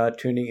for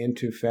tuning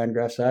into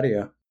Fangraphs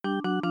Audio.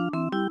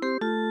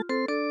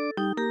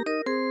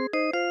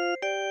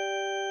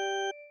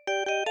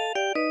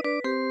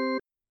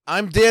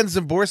 I'm Dan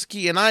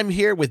Szymborski, and I'm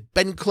here with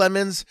Ben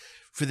Clemens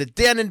for the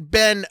Dan and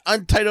Ben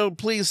Untitled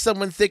Please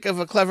Someone Think of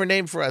a Clever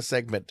Name for Us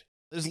segment.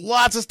 There's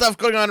lots of stuff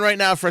going on right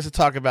now for us to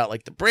talk about,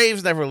 like the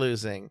Braves never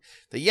losing,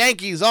 the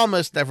Yankees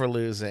almost never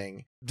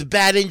losing, the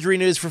bad injury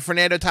news for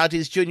Fernando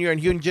Tatis Jr.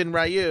 and Hyun-Jin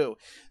Ryu,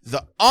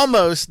 the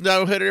almost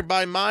no-hitter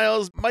by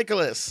Miles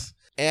Michaelis,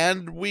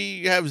 and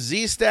we have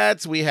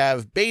Z-stats, we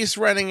have base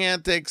running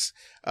antics.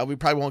 We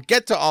probably won't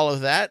get to all of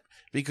that,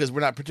 because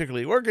we're not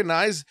particularly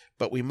organized,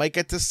 but we might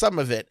get to some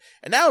of it.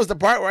 And now is the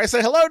part where I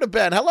say hello to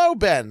Ben. Hello,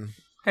 Ben.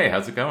 Hey,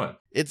 how's it going?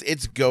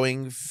 It's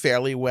going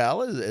fairly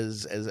well,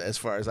 as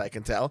far as I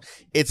can tell.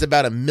 It's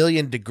about 1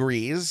 million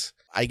degrees.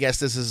 I guess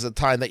this is a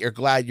time that you're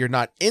glad you're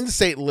not in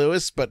St.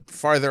 Louis, but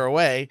farther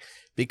away,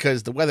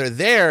 because the weather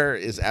there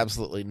is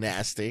absolutely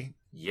nasty.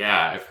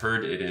 Yeah, I've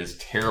heard it is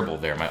terrible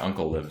there. My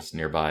uncle lives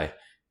nearby.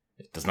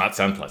 It does not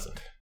sound pleasant.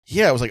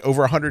 Yeah, it was like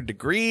over 100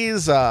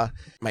 degrees. My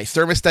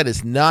thermostat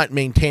is not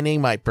maintaining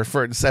my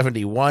preferred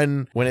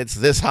 71 when it's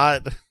this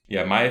hot.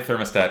 Yeah, my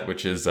thermostat,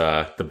 which is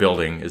the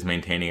building, is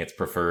maintaining its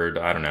preferred,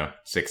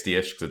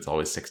 60-ish, because it's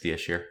always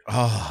 60-ish here.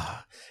 Oh,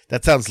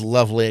 that sounds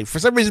lovely. For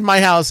some reason, my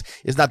house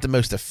is not the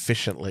most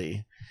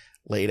efficiently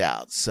laid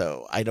out,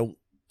 so I don't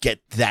get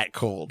that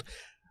cold.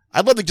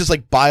 I'd love to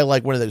just buy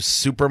one of those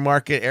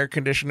supermarket air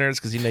conditioners,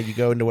 because you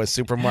go into a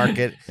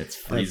supermarket. It's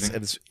freezing.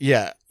 It's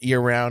year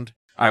round.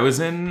 I was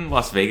in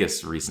Las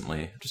Vegas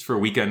recently, just for a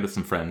weekend with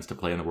some friends to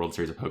play in the World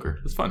Series of Poker.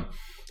 It was fun.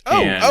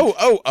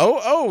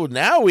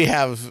 Now we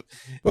have,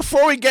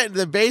 before we get into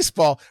the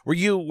baseball, were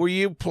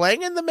you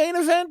playing in the main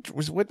event?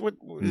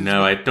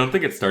 No, I don't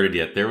think it started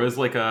yet. There was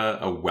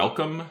a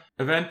welcome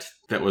event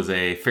that was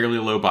a fairly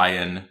low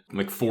buy-in,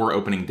 4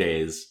 opening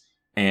days.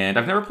 And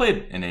I've never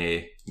played in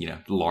a,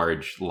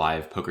 large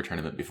live poker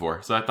tournament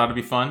before. So I thought it'd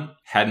be fun.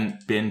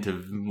 Hadn't been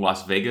to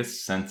Las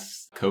Vegas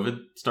since COVID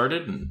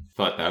started and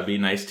thought that would be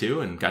nice too.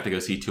 And got to go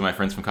see 2 of my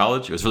friends from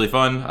college. It was really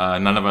fun.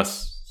 None of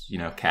us,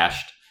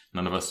 cashed.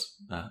 None of us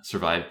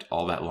survived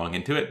all that long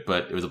into it,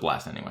 but it was a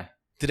blast anyway.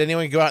 Did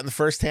anyone go out in the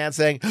first hand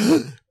saying,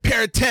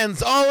 pair of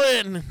 10s, all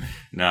in?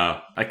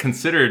 No, I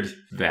considered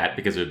that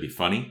because it would be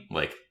funny,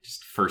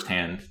 just first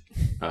hand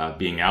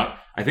being out.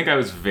 I think I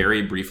was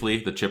very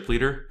briefly the chip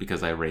leader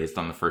because I raised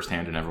on the first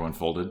hand and everyone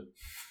folded.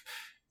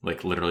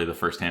 Literally the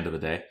first hand of the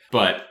day.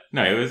 But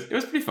no, it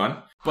was pretty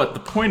fun. But the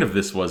point of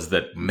this was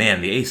that,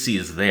 man, the AC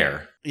is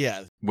there.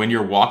 Yeah. When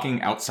you're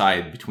walking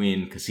outside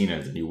between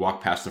casinos and you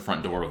walk past the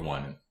front door of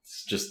one,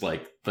 it's just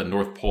like the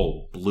North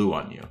Pole blew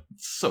on you.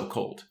 It's so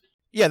cold.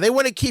 Yeah, they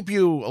want to keep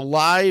you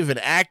alive and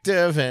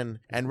active and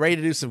ready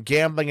to do some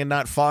gambling and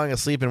not falling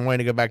asleep and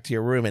wanting to go back to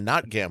your room and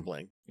not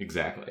gambling.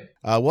 Exactly.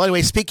 Well,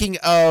 anyway, speaking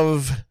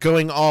of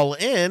going all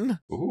in,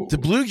 Ooh. The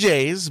Blue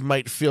Jays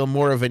might feel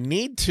more of a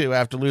need to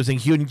after losing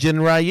Hyun-Jin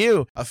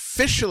Ryu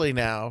officially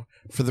now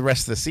for the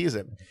rest of the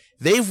season.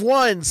 They've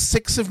won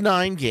 6 of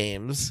 9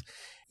 games,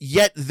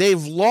 yet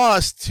they've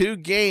lost 2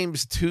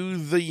 games to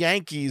the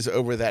Yankees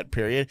over that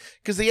period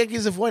because the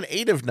Yankees have won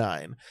 8 of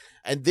 9.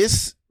 And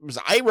this, as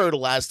I wrote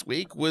last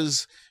week,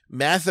 was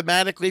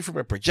mathematically, from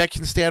a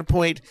projection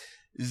standpoint,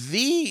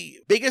 the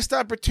biggest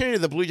opportunity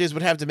the Blue Jays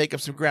would have to make up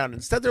some ground.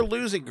 Instead, they're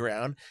losing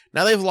ground.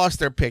 Now they've lost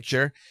their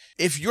pitcher.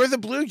 If you're the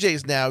Blue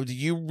Jays now, do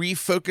you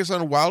refocus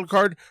on wild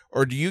card,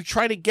 or do you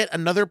try to get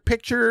another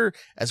pitcher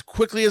as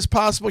quickly as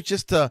possible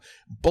just to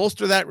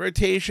bolster that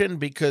rotation?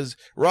 Because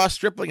Ross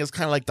Stripling is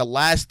kind of like the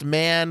last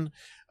man,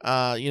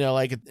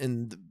 like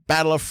in the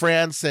Battle of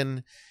France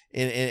and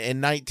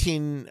in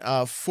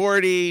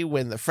 1940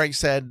 when the French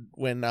said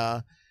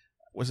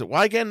was it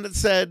Weigand that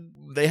said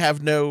they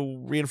have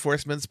no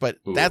reinforcements, but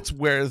that's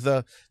where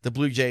the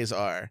Blue Jays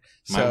are.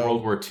 My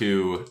World War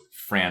II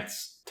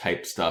France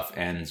type stuff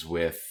ends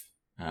with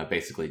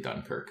basically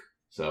Dunkirk.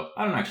 So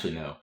I don't actually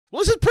know.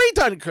 Well, this is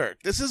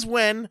pre-Dunkirk. This is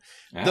when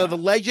the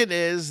legend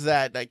is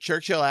that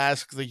Churchill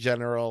asked the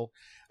general,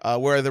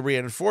 where are the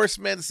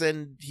reinforcements?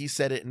 And he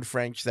said it in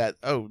French that,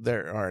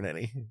 there aren't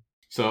any.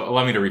 So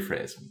allow me to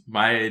rephrase.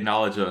 My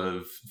knowledge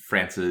of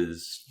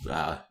France's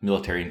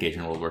military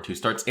engagement in World War II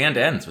starts and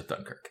ends with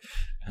Dunkirk.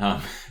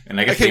 And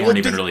I guess they weren't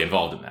even really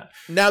involved in that.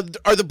 Now,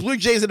 are the Blue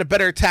Jays in a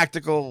better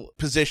tactical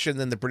position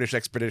than the British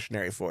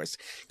Expeditionary Force?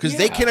 Because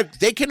they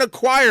can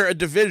acquire a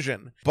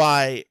division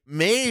by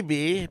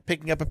maybe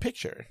picking up a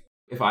pitcher.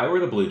 If I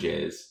were the Blue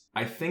Jays,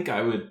 I think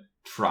I would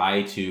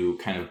try to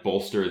kind of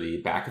bolster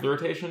the back of the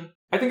rotation.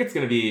 I think it's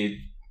going to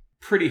be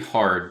pretty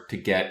hard to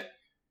get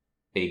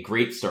a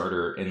great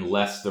starter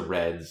unless the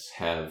Reds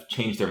have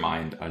changed their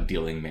mind on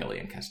dealing Maile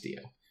and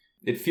Castillo.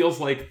 It feels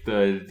like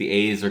the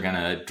A's are going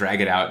to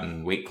drag it out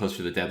and wait close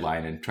to the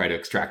deadline and try to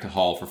extract a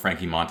haul for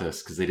Frankie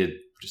Montas because they did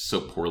just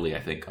so poorly,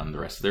 I think, on the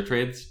rest of their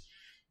trades.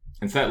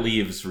 And so that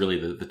leaves really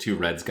the two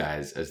Reds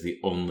guys as the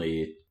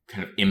only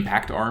kind of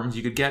impact arms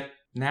you could get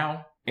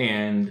now.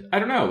 And I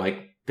don't know,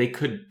 like they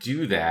could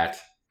do that.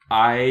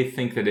 I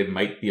think that it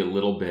might be a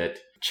little bit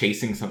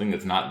chasing something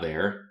that's not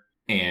there,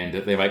 and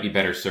that they might be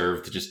better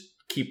served to just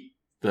keep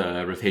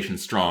the rotation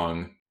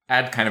strong,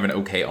 add kind of an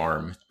okay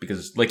arm,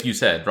 because like you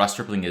said, Ross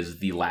Stripling is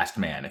the last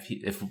man.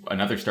 If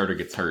another starter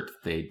gets hurt,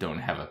 they don't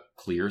have a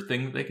clear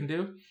thing that they can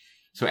do.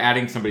 So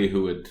adding somebody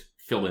who would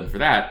fill in for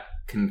that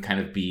can kind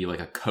of be like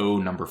a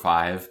co-number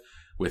 5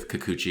 with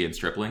Kikuchi and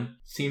Stripling.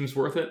 Seems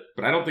worth it,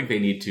 but I don't think they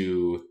need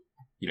to,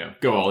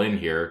 go all in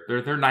here.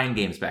 They're 9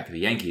 games back of the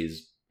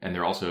Yankees, and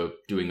they're also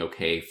doing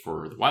okay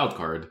for the wild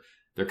card.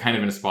 They're kind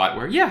of in a spot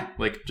where,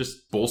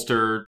 just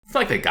bolster. It's not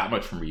like they got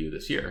much from Ryu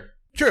this year.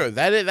 True,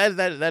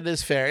 that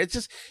is fair. It's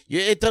just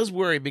it does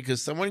worry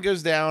because someone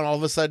goes down all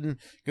of a sudden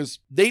because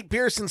Nate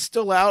Pearson's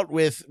still out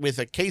with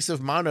a case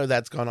of mono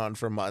that's gone on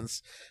for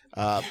months,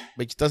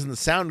 which doesn't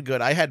sound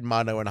good. I had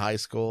mono in high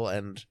school,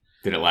 and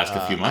did it last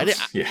a few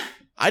months?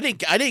 I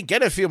didn't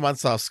get a few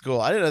months off school.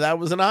 I didn't know that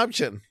was an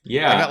option.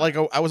 Yeah,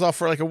 I was off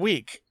for like a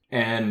week,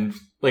 and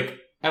I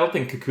don't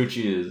think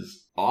Kikuchi is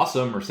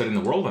awesome or setting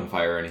the world on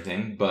fire or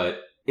anything, but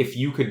if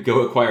you could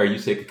go acquire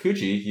Yusei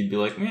Kikuchi, you'd be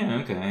like, yeah,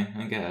 okay,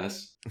 I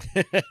guess.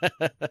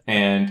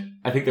 And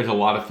I think there's a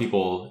lot of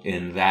people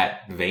in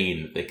that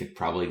vein that they could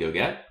probably go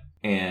get.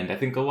 And I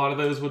think a lot of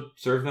those would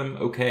serve them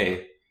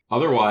okay.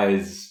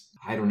 Otherwise,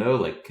 I don't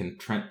know, can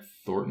Trent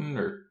Thornton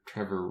or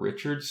Trevor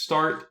Richards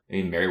start? I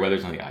mean,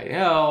 Merriweather's on the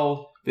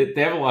IL. They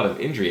have a lot of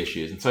injury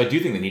issues. And so I do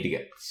think they need to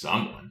get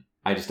someone.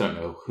 I just don't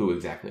know who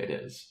exactly it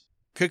is.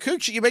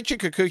 Kikuchi, you mentioned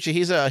Kikuchi.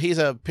 He's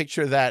a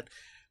pitcher that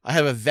I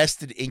have a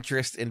vested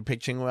interest in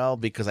pitching well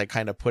because I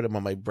kind of put him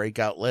on my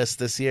breakout list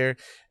this year,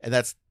 and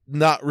that's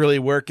not really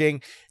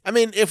working. I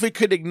mean, if we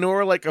could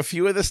ignore a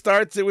few of the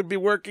starts, it would be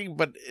working,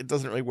 but it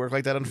doesn't really work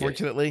like that,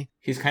 unfortunately. Yeah.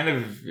 He's kind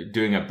of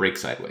doing a break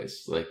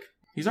sideways.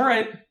 He's all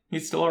right.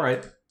 He's still all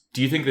right.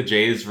 Do you think the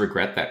Jays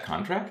regret that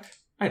contract?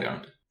 I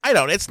don't.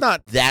 It's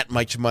not that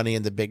much money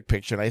in the big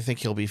picture, and I think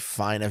he'll be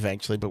fine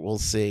eventually, but we'll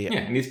see.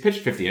 Yeah, and he's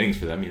pitched 50 innings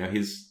for them.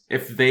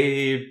 If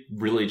they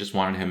really just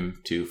wanted him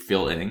to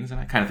fill innings, and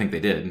I kind of think they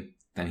did,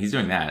 then he's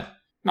doing that.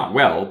 Not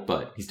well,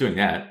 but he's doing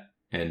that,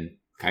 and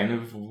kind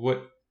of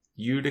what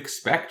you'd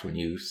expect when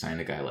you sign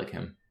a guy like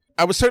him.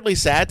 I was certainly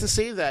sad to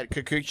see that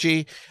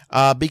Kikuchi,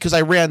 because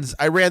I ran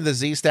the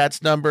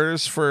Z-Stats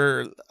numbers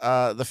for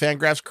the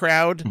Fangraphs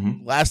crowd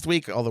last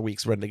week. All the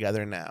weeks run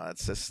together now.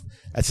 That's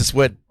just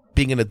what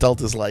being an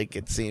adult is like,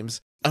 it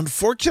seems.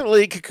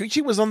 Unfortunately,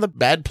 Kikuchi was on the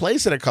bad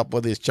place in a couple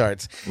of these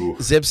charts. Ooh.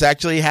 Zips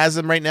actually has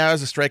him right now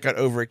as a strikeout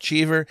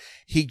overachiever.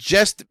 He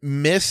just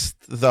missed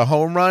the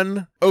home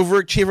run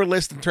overachiever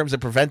list in terms of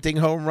preventing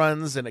home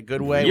runs in a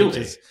good way. Really? Which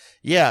is,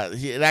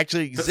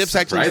 Zips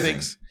surprising. Actually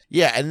thinks,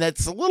 and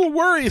that's a little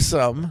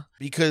worrisome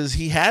because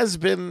he has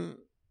been,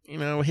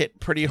 hit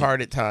pretty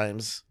hard at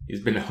times.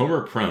 He's been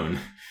homer prone.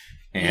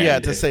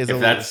 And to say the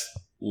least. That's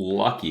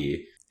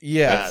lucky.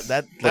 Yeah,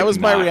 that was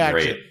my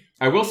reaction. Great.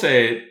 I will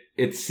say,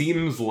 it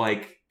seems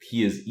like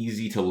he is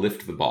easy to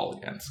lift the ball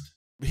against.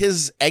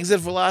 His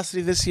exit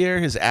velocity this year,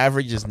 his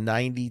average is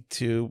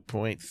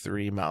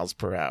 92.3 miles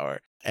per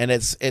hour. And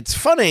it's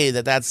funny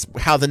that that's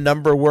how the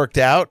number worked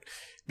out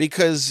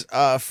because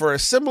for a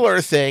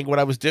similar thing, what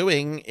I was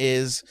doing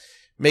is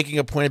making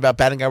a point about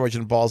batting average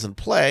and balls in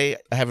play.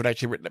 I haven't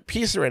actually written a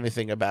piece or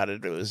anything about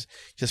it. It was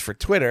just for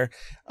Twitter.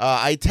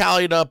 I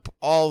tallied up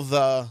all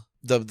the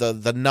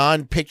the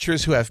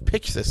non-pitchers who have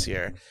pitched this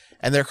year,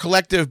 and their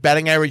collective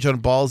batting average on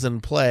balls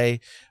in play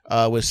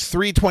was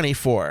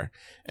 .324,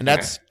 and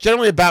that's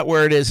generally about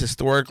where it is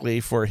historically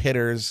for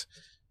hitters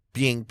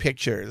being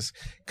pitchers.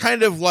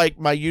 Kind of like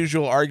my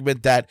usual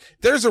argument that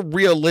there's a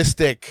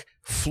realistic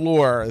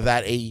floor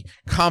that a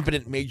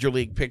competent major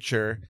league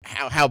pitcher,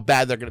 how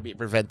bad they're going to be at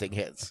preventing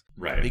hits.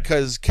 Right.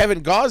 Because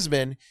Kevin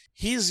Gausman,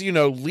 he's,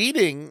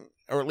 leading,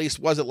 or at least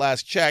was at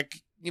last check,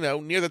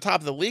 near the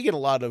top of the league in a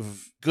lot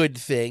of good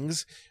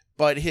things,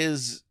 but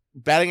his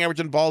batting average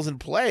on balls in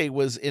play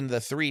was in the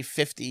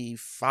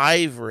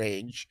 355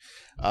 range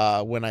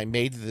when I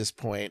made this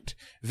point.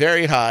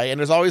 Very high. And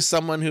there's always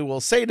someone who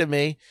will say to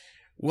me,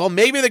 well,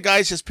 maybe the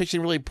guy's just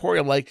pitching really poorly.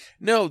 I'm like,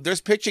 no,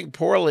 there's pitching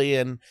poorly,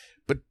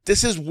 but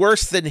this is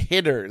worse than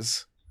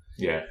hitters.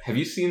 Yeah. Have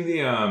you seen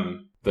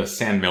the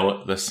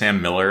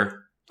Sam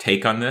Miller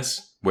take on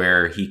this,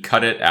 where he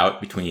cut it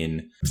out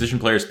between position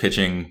players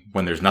pitching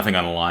when there's nothing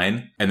on the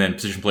line, and then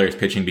position players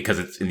pitching because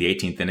it's in the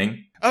 18th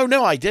inning? Oh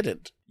no, I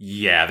didn't.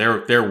 Yeah,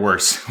 they're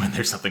worse when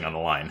there's something on the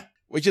line,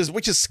 which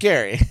is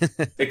scary.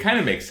 It kind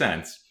of makes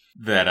sense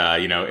that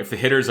if the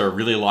hitters are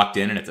really locked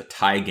in and it's a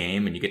tie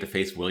game and you get to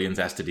face Willians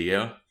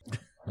Astudillo,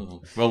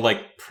 well,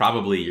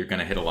 probably you're going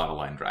to hit a lot of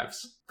line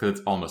drives because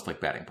it's almost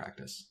like batting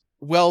practice.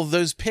 Well,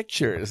 those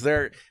pictures,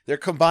 their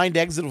combined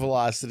exit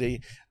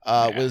velocity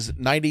was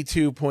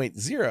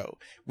 92.0,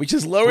 which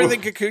is lower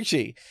than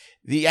Kikuchi.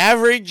 The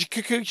average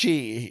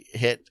Kikuchi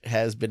hit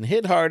has been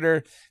hit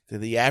harder than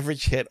the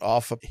average hit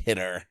off a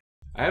hitter.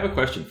 I have a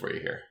question for you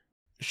here.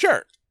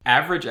 Sure.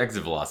 Average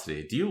exit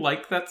velocity. Do you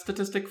like that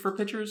statistic for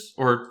pitchers,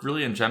 or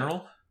really in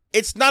general?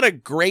 It's not a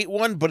great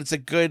one, but it's a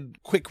good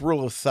quick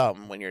rule of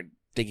thumb when you're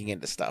digging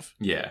into stuff.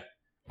 Yeah.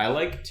 I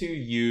like to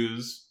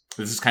use,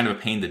 this is kind of a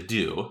pain to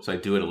do, so I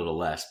do it a little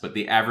less, but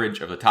the average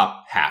of the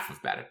top half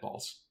of batted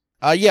balls.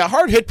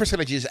 Hard hit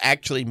percentage is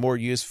actually more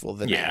useful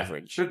than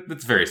average.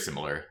 It's very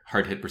similar.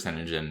 Hard hit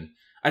percentage, and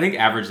I think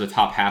average the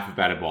top half of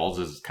batted balls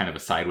is kind of a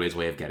sideways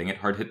way of getting at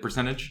hard hit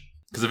percentage.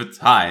 Because if it's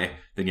high,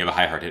 then you have a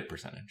high hard hit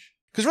percentage.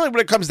 Because really what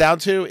it comes down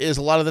to is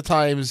a lot of the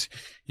times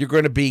you're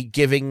going to be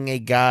giving a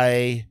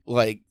guy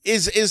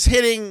is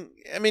hitting.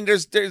 I mean,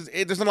 there's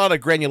a lot of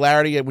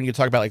granularity when you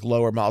talk about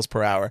lower miles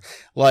per hour.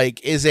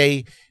 Is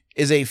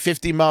a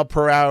 50 mile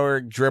per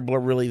hour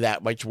dribbler really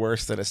that much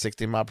worse than a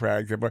 60 mile per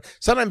hour dribbler?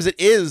 Sometimes it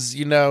is,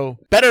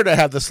 better to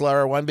have the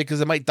slower one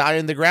because it might die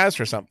in the grass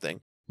or something.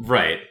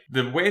 Right.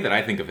 The way that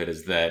I think of it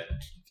is that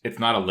it's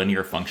not a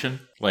linear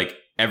function.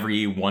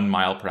 Every 1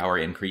 mile per hour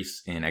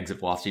increase in exit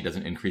velocity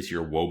doesn't increase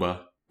your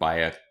WOBA by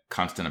a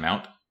constant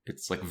amount.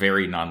 It's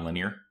very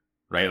nonlinear,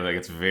 right?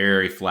 It's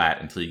very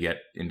flat until you get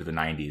into the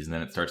 90s, and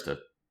then it starts to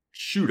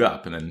shoot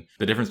up. And then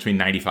the difference between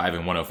 95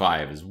 and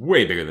 105 is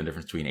way bigger than the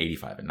difference between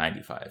 85 and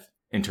 95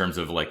 in terms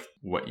of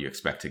what you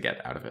expect to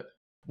get out of it.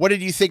 What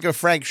did you think of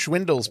Frank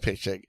Schwindel's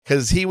pitching?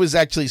 Because he was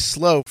actually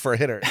slow for a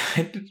hitter.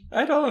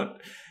 I don't.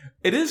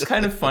 It is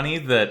kind of funny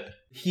that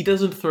he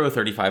doesn't throw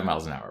 35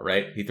 miles an hour,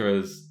 right? He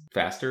throws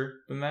faster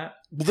than that.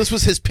 Well, this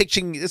was his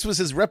pitching. This was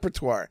his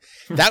repertoire.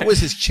 That was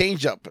his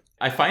changeup.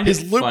 I find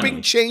his it looping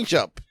funny.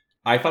 Changeup.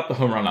 I thought the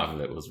home run off of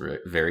it was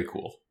very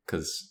cool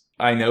because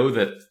I know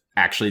that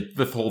actually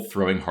the whole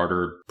throwing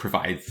harder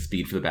provides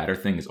speed for the batter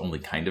thing is only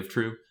kind of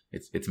true.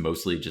 It's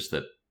mostly just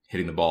that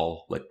hitting the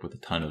ball with a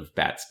ton of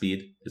bat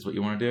speed is what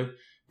you want to do,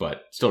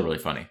 but still really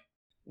funny.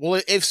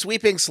 Well, if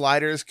sweeping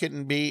sliders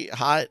couldn't be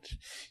hot,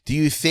 do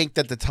you think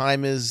that the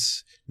time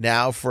is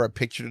now for a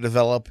pitcher to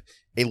develop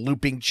a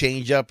looping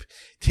changeup,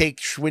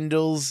 take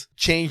Schwindel's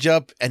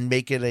changeup and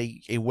make it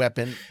a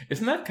weapon?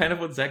 Isn't that kind of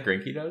what Zach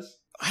Greinke does?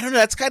 I don't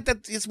know.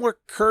 It's more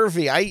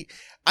curvy.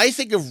 I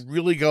think of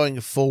really going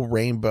full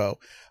rainbow.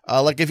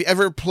 If you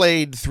ever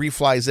played Three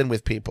Flies In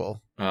with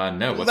people.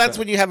 No. Well, that's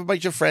when you have a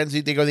bunch of friends.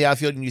 They go to the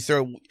outfield and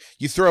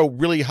you throw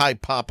really high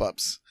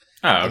pop-ups.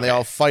 Oh, okay. And they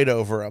all fight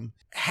over them.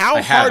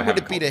 How hard would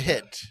it be to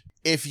hit?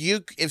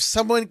 If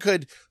someone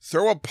could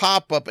throw a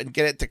pop-up and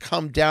get it to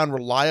come down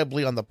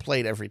reliably on the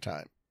plate every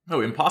time.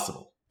 Oh,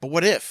 impossible. But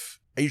what if?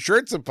 Are you sure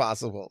it's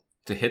impossible?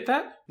 To hit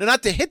that? No,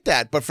 not to hit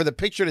that, but for the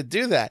pitcher to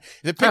do that.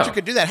 If the pitcher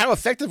could do that, how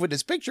effective would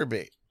this pitcher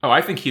be? Oh,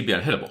 I think he'd be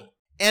unhittable.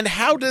 And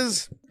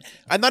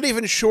I'm not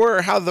even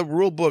sure how the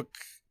rule book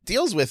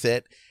deals with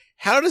it.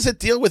 How does it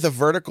deal with a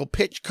vertical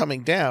pitch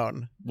coming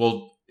down?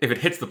 Well, if it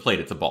hits the plate,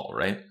 it's a ball,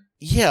 right?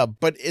 Yeah,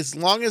 but as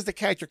long as the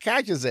catcher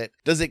catches it,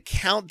 does it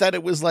count that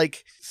it was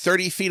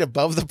 30 feet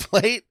above the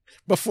plate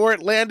before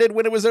it landed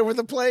when it was over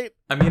the plate?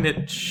 I mean,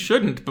 it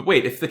shouldn't. But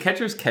wait, if the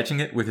catcher's catching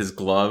it with his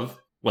glove,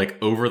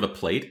 over the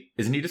plate,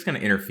 isn't he just going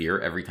to interfere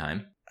every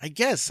time? I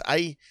guess.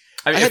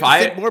 If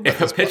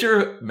a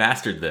pitcher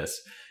mastered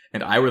this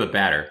and I were the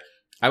batter,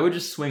 I would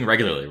just swing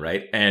regularly,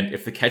 right? And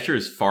if the catcher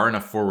is far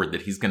enough forward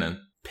that he's going to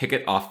pick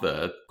it off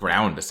the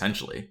ground,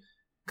 essentially,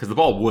 because the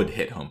ball would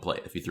hit home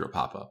plate if he threw a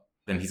pop-up,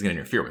 then he's going to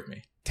interfere with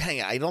me. Dang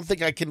it, I don't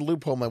think I can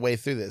loophole my way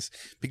through this,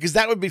 because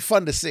that would be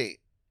fun to see.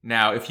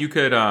 Now, if you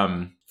could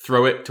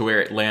throw it to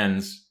where it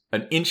lands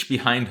an inch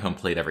behind home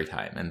plate every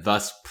time, and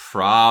thus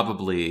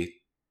probably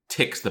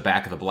ticks the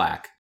back of the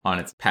black on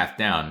its path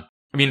down,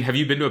 I mean, have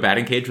you been to a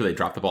batting cage where they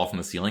drop the ball from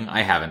the ceiling?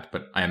 I haven't,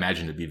 but I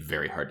imagine it'd be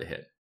very hard to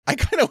hit. I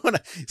kind of want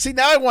to see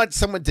now. I want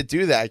someone to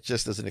do that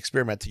just as an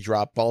experiment to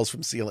drop balls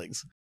from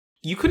ceilings.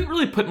 You couldn't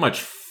really put much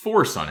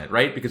force on it,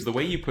 right? Because the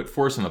way you put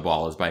force on the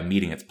ball is by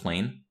meeting its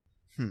plane.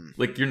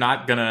 Like, you're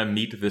not gonna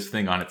meet this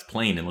thing on its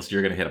plane unless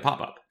you're gonna hit a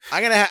pop-up.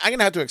 I'm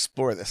gonna have to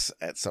explore this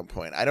at some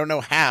point. I don't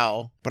know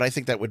how, but I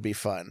think that would be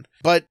fun.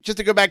 But just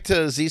to go back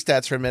to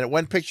Z-Stats for a minute,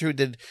 one pitcher who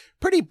did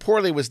pretty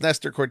poorly was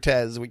Nestor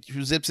Cortez,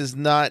 whose ZiPS is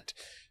not,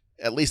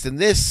 at least in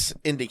this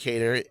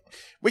indicator,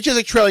 which is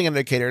a trailing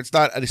indicator. It's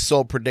not a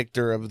sole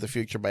predictor of the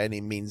future by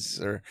any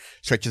means or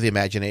stretch of the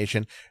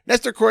imagination.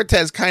 Nestor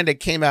Cortez kind of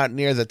came out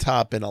near the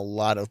top in a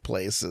lot of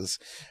places.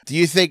 Do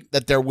you think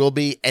that there will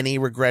be any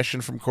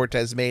regression from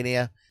Cortez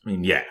Mania? I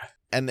mean, yeah.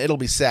 And it'll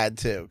be sad,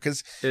 too,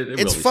 because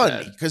it's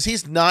fun, because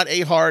he's not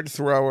a hard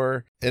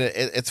thrower. And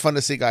it's fun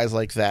to see guys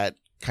like that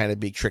kind of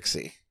be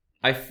tricksy.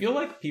 I feel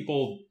like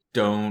people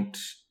don't...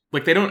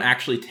 Like, they don't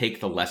actually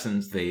take the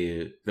lessons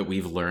that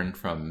we've learned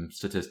from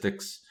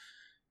statistics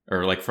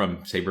or, like, from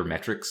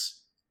sabermetrics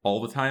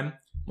all the time.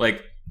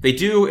 Like, they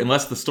do,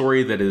 unless the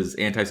story that is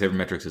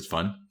anti-sabermetrics is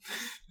fun.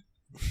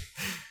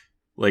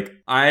 Like,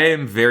 I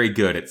am very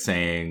good at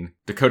saying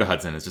Dakota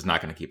Hudson is just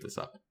not going to keep this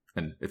up.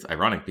 And it's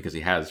ironic because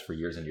he has for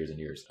years and years and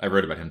years. I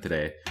wrote about him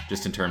today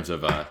just in terms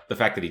of the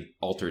fact that he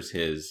alters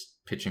his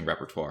pitching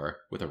repertoire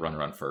with a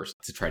runner on first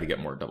to try to get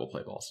more double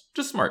play balls.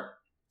 Just smart.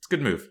 It's a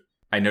good move.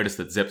 I noticed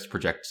that ZiPS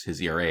projects his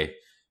ERA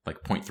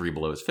like 0.3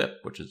 below his FIP,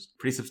 which is a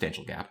pretty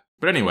substantial gap.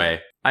 But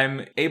anyway,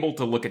 I'm able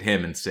to look at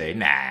him and say,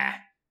 nah,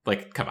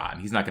 like, come on,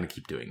 he's not going to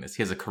keep doing this.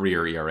 He has a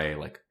career ERA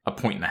like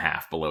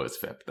 1.5 below his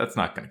FIP. That's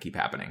not going to keep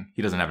happening.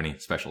 He doesn't have any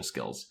special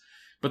skills.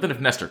 But then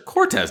if Nestor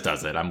Cortez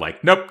does it, I'm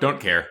like, nope,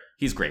 don't care.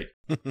 He's great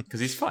because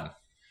he's fun.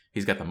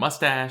 He's got the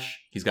mustache.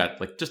 He's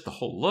got like just the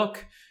whole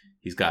look.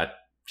 He's got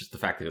just the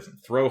fact that he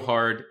doesn't throw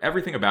hard.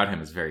 Everything about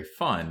him is very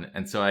fun.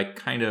 And so I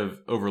kind of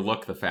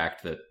overlook the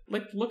fact that,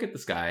 like, look at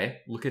this guy.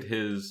 Look at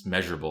his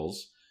measurables.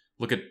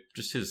 Look at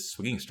just his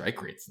swinging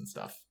strike rates and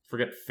stuff.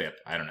 Forget FIP.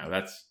 I don't know.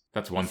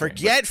 That's one thing.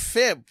 Forget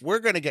FIP. We're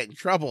going to get in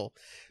trouble.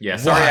 Yeah,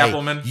 sorry, Why?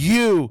 Appleman.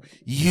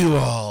 You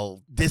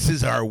all, this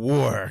is our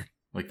war.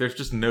 Like, there's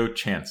just no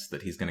chance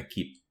that he's going to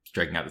keep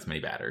striking out this many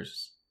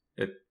batters.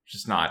 It's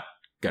just not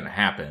going to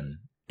happen.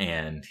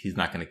 And he's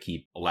not going to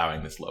keep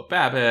allowing this low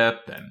BABIP.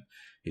 And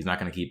he's not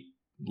going to keep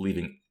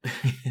leaving.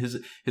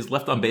 His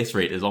left on base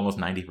rate is almost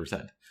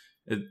 90%.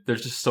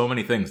 There's just so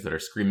many things that are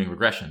screaming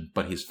regression.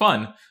 But he's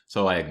fun,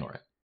 so I ignore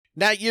it.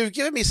 Now, you've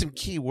given me some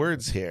key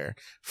words here.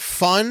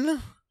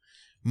 Fun,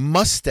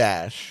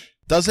 mustache,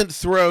 doesn't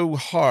throw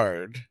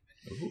hard.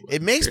 Ooh,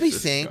 it makes me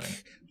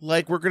think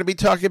like we're going to be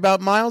talking about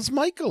Miles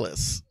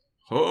Mikolas.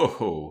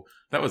 Oh,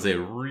 that was a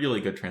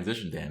really good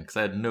transition, Dan, because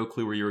I had no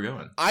clue where you were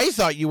going. I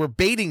thought you were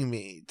baiting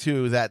me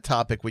to that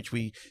topic, which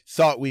we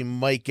thought we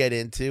might get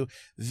into.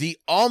 The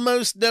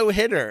almost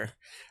no-hitter.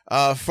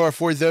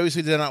 For those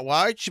who did not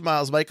watch,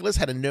 Miles Mikolas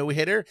had a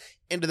no-hitter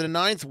into the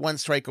ninth, one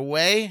strike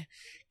away.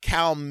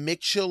 Cal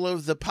Mitchell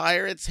of the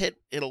Pirates hit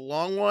a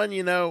long one.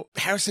 You know,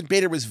 Harrison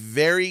Bader was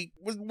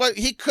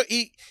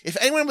if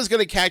anyone was going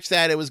to catch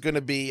that, it was going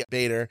to be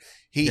Bader.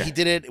 He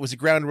did it. It was a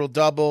ground rule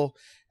double.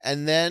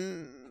 And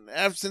then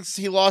since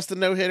he lost the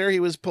no-hitter, he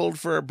was pulled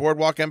for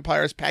Boardwalk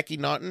Empire's Packy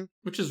Naughton.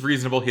 Which is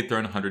reasonable. He'd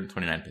thrown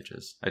 129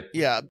 pitches.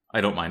 I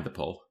don't mind the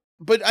pull.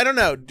 But I don't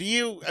know.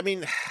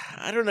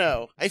 I don't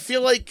know. I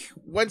feel like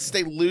once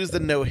they lose the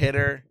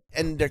no-hitter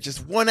and they're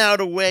just one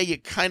out away, you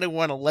kind of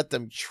want to let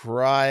them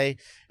try.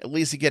 At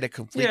least you get a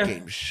complete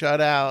game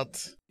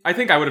shutout. I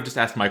think I would have just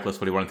asked Mikolas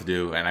what he wanted to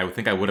do, and I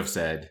think I would have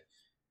said,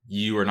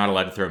 you are not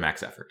allowed to throw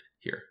max effort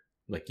here.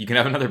 Like, you can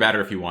have another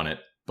batter if you want it,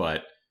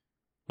 but,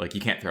 like,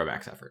 you can't throw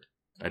max effort.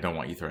 I don't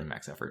want you throwing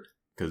max effort,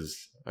 because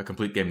a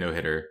complete game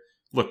no-hitter...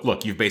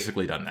 Look, you've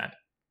basically done that.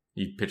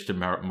 You pitched a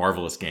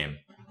marvelous game,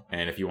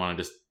 and if you want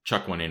to just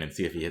chuck one in and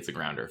see if he hits a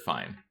grounder,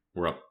 fine.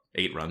 We're up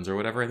 8 runs or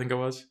whatever I think it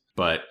was.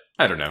 But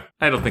I don't know.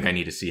 I don't think I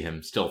need to see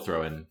him still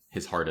throw in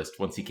his hardest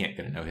once he can't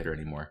get a no-hitter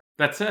anymore.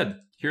 That said,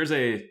 here's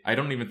I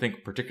don't even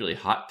think particularly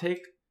hot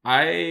take.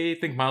 I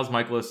think Miles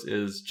Mikolas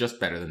is just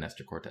better than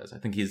Nestor Cortez. I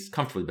think he's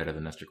comfortably better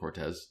than Nestor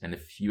Cortez. And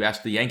if you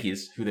ask the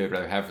Yankees who they would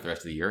rather have for the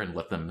rest of the year and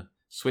let them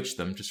switch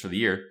them just for the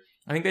year,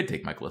 I think they'd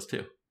take Mikolas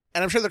too.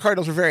 And I'm sure the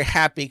Cardinals are very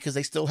happy because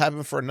they still have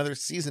him for another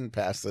season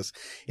past this.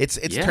 It's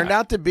turned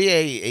out to be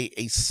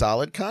a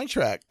solid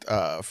contract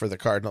for the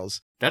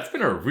Cardinals. That's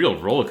been a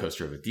real roller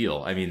coaster of a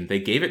deal. I mean, they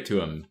gave it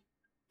to him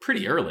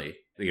pretty early.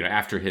 You know,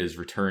 after his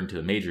return to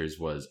the majors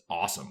was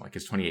awesome. Like,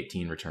 his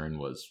 2018 return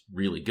was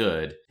really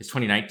good. His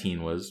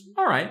 2019 was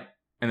all right.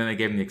 And then they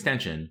gave him the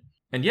extension.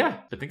 And I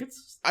think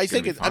it's I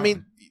think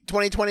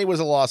 2020 was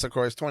a loss, of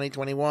course.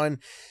 2021,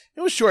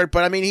 it was short,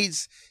 but I mean,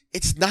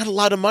 it's not a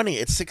lot of money.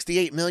 It's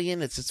 $68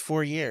 million. It's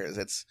 4 years.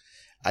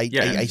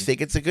 I think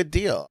it's a good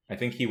deal. I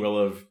think he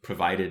will have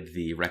provided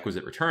the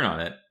requisite return on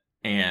it.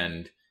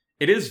 And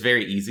it is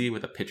very easy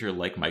with a pitcher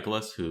like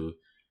Mikolas, who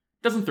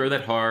doesn't throw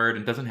that hard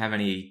and doesn't have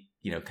any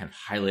kind of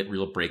highlight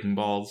reel breaking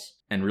balls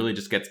and really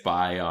just gets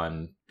by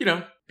on,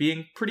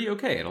 being pretty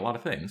okay at a lot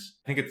of things.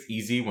 I think it's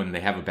easy when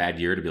they have a bad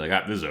year to be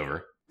like, this is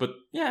over. But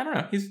yeah, I don't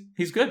know.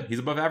 He's good. He's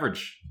above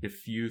average.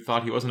 If you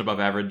thought he wasn't above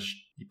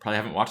average, you probably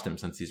haven't watched him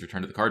since he's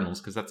returned to the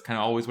Cardinals, because that's kind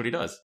of always what he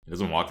does. He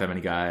doesn't walk that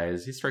many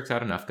guys. He strikes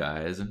out enough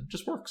guys and it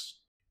just works.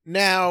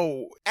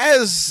 Now,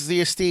 as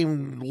the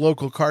esteemed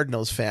local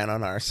Cardinals fan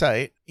on our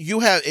site,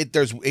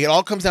 it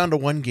all comes down to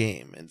one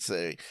game.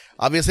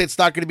 Obviously it's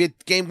not going to be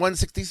game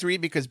 163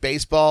 because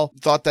baseball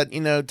thought that,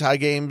 tie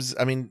games,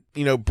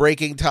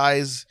 breaking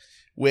ties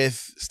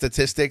with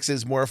statistics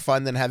is more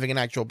fun than having an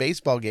actual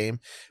baseball game,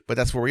 but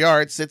that's where we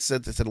are. It's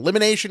an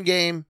elimination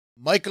game.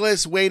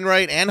 Michaelis,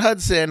 Wainwright, and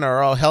Hudson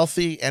are all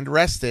healthy and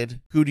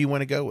rested. Who do you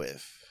want to go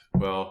with?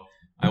 Well,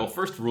 I will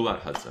first rule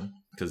out Hudson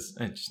because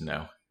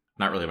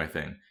not really my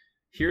thing.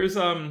 Here's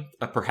a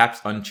perhaps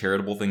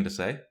uncharitable thing to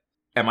say.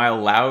 Am I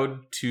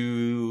allowed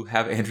to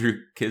have Andrew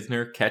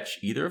Knizner catch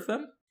either of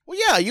them? Well,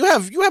 yeah, you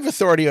have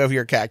authority over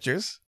your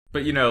catchers.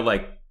 But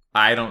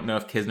I don't know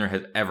if Knizner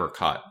has ever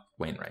caught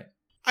Wainwright.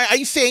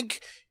 I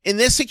think in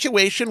this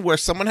situation where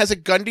someone has a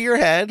gun to your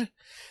head,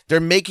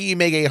 they're making you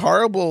make a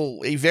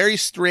very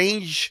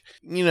strange,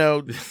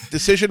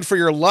 decision for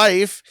your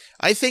life.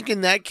 I think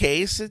in that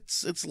case,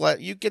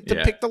 you get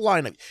to pick the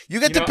lineup. You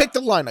get to pick the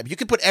lineup. You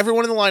can put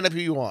everyone in the lineup who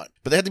you want,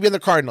 but they have to be in the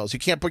Cardinals. You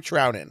can't put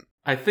Trout in.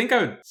 I think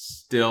I would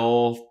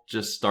still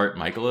just start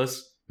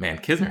Michaelis. Man,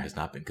 Knizner has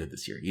not been good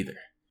this year either.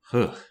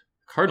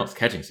 Cardinals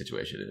catching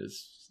situation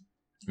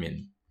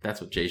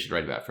that's what Jay should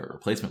write about for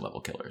replacement level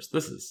killers.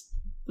 This is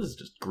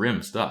just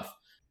grim stuff.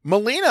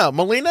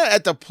 Molina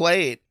at the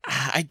plate.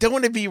 I don't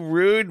want to be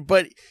rude,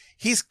 but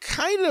he's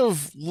kind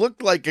of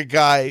looked like a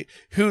guy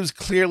who's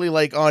clearly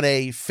on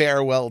a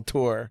farewell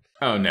tour.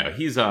 Oh no,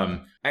 he's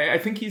I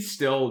think he's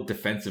still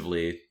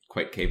defensively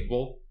quite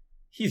capable.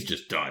 He's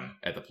just done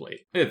at the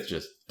plate. It's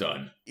just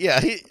done. Yeah,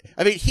 he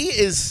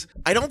is.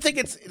 I don't think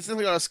it's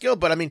something on a skill,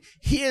 but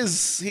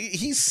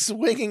he's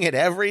swinging at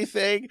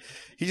everything.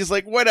 He's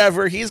just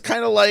whatever. He's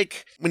kind of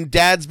like when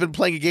Dad's been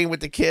playing a game with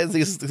the kids.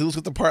 He's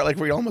with the part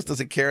where he almost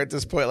doesn't care at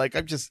this point.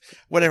 I'm just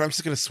whatever. I'm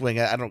just gonna swing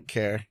it. I don't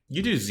care.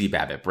 You do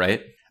ZBABIP,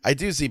 right? I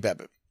do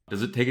ZBABIP.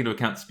 Does it take into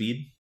account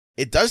speed?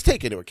 It does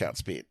take into account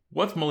speed.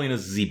 What's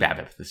Molina's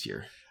ZBABIP this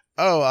year?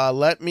 Oh,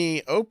 let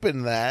me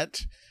open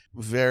that.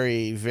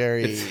 Very,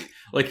 very.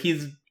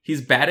 It's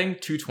he's batting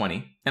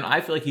 220, and I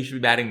feel like he should be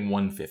batting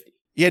 150.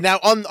 Yeah, now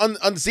on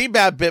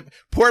ZBABIP,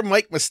 poor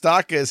Mike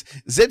Moustakas,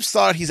 Zips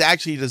thought he's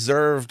actually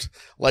deserved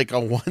a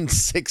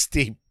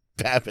 160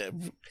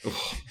 BABIP.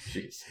 Oh,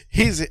 jeez.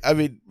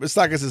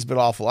 Moustakas has been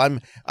awful.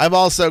 I'm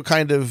also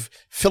kind of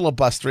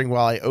filibustering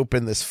while I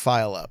open this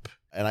file up,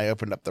 and I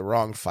opened up the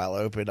wrong file.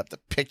 I opened up the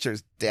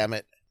pictures. Damn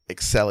it!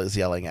 Excel is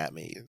yelling at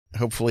me.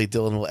 Hopefully,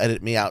 Dylan will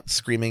edit me out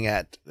screaming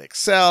at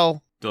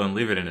Excel. Dylan,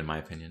 leave it in my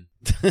opinion.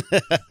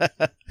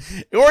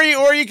 or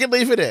you can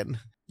leave it in.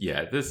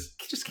 Yeah, this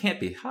just can't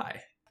be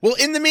high. Well,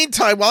 in the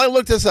meantime, while I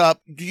look this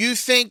up, do you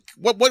think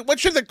what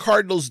should the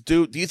Cardinals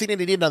do? Do you think they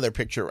need another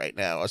pitcher right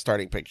now, a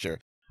starting pitcher?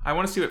 I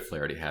want to see what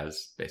Flaherty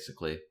has,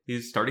 basically.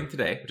 He's starting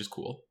today, which is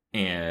cool.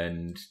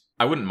 And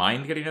I wouldn't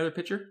mind getting another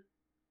pitcher.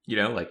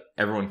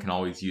 Everyone can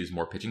always use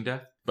more pitching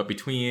depth. But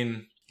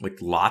between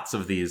lots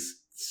of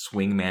these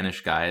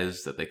swingmanish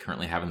guys that they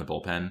currently have in the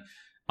bullpen,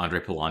 Andre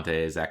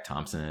Pallante, Zach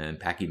Thompson,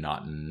 Packy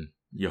Naughton,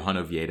 Johan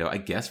Oviedo. I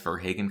guess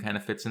Verhagen kind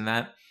of fits in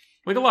that.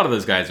 A lot of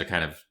those guys are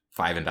kind of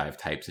 5-and-dive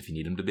types if you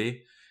need them to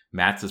be.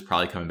 Matz is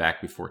probably coming back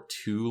before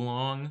too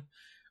long.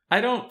 I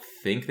don't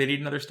think they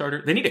need another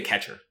starter. They need a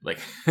catcher. They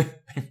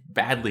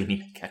badly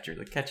need a catcher.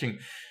 The catching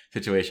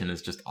situation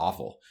is just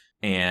awful.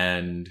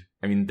 And,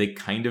 they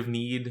kind of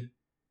need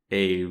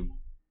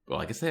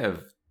I guess they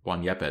have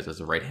Juan Yepes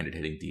as a right-handed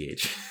hitting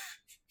DH.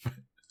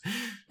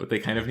 But they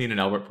kind of need an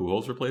Albert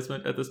Pujols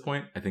replacement at this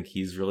point. I think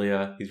he's really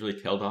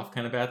tailed off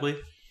kind of badly.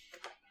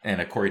 And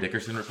a Corey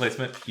Dickerson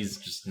replacement. He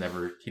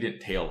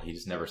didn't tail. He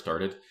just never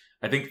started.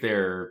 I think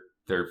their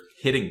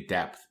hitting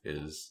depth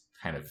is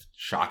kind of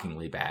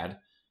shockingly bad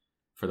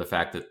for the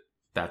fact that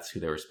that's who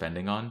they were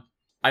spending on.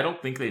 I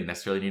don't think they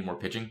necessarily need more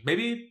pitching.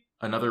 Maybe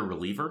another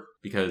reliever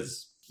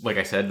because, like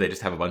I said, they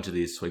just have a bunch of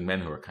these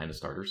swingmen who are kind of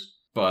starters.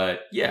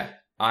 But yeah,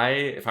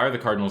 if I were the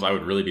Cardinals, I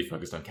would really be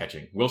focused on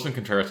catching. Wilson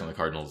Contreras on the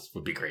Cardinals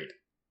would be great.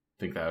 I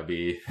think that would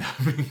be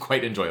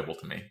quite enjoyable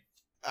to me.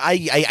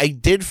 I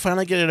did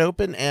finally get it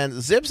open, and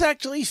Zips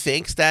actually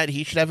thinks that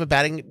he should have a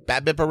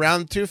BABIP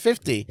around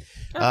 250.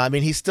 Oh.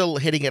 He's still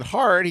hitting it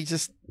hard. He's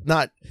just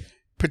not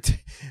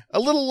a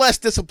little less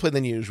disciplined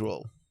than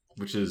usual.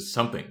 Which is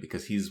something,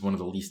 because he's one of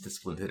the least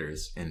disciplined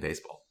hitters in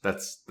baseball.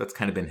 That's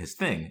kind of been his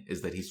thing,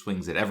 is that he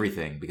swings at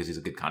everything because he's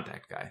a good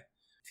contact guy.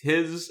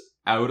 His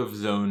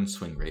out-of-zone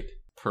swing rate,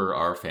 per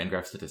our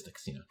Fangraph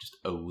statistics, just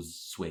O's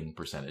swing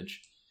percentage,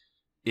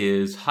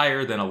 is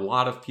higher than a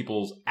lot of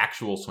people's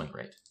actual swing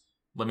rate.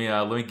 Let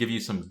me give you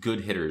some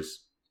good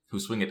hitters who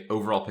swing at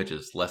overall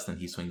pitches less than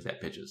he swings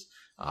at pitches.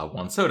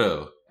 Juan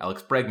Soto,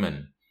 Alex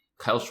Bregman,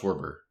 Kyle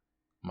Schwarber,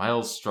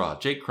 Miles Straw,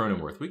 Jake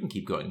Cronenworth. We can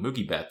keep going.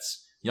 Mookie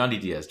Betts, Yandy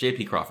Diaz,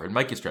 J.P. Crawford,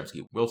 Mike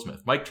Yastrzemski, Will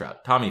Smith, Mike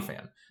Trout, Tommy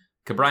Pham,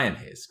 Ke'Bryan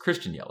Hayes,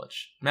 Christian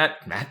Yelich,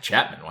 Matt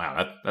Chapman.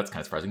 Wow, that's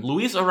kind of surprising.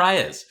 Luis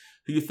Arias,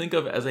 who you think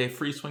of as a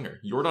free swinger.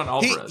 Yordan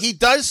Alvarez. He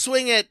does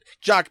swing at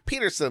Jock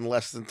Peterson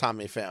less than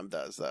Tommy Pham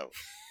does, though.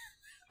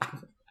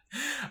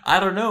 I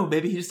don't know.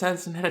 Maybe he just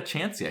hasn't had a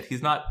chance yet.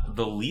 He's not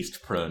the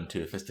least prone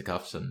to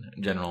fisticuffs and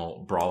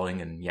general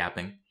brawling and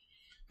yapping.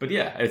 But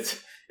yeah,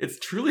 it's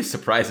truly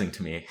surprising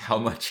to me how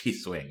much he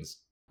swings.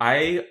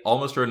 I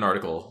almost wrote an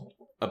article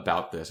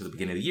about this at the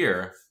beginning of the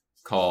year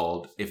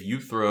called "If You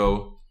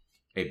Throw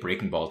a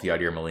Breaking Ball to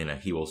Yadier Molina,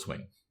 He Will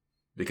Swing."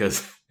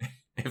 Because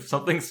if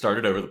something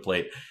started over the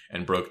plate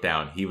and broke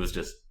down, he was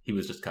just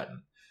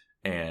cutting.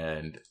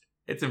 And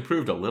it's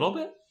improved a little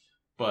bit,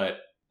 but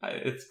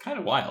it's kind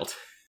of wild.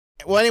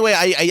 Well, anyway,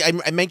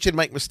 I mentioned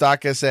Mike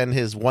Moustakas and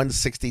his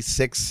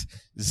 166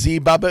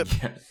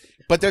 ZBUBIP, Yeah.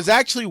 but there's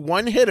actually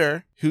one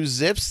hitter who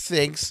Zips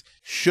thinks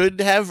should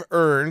have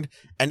earned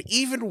an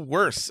even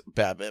worse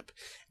BABIP,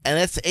 and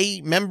it's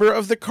a member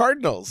of the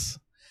Cardinals.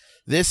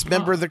 This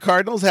member of the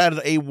Cardinals had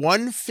a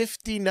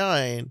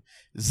 159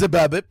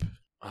 ZBUBIP.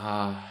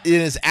 It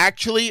is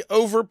actually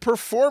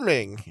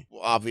overperforming,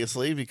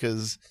 obviously,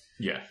 because...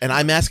 Yeah. And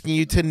I'm asking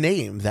you to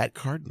name that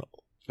Cardinal.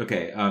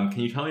 Okay, can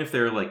you tell me if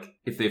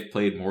if they've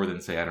played more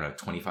than, say,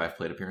 25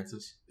 plate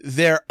appearances?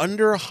 They're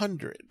under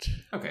 100.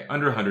 Okay,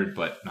 under 100,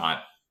 but not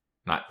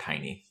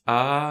tiny.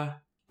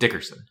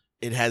 Dickerson.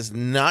 It has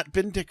not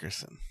been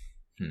Dickerson.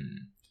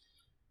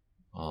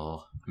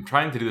 Well, I'm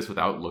trying to do this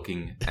without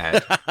looking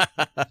at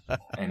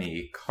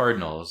any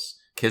Cardinals.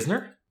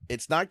 Kisner?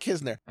 It's not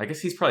Kisner. I guess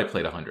he's probably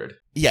played 100.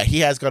 Yeah, he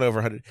has gone over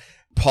 100.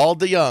 Paul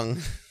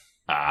DeYoung.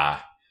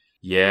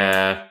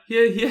 Yeah.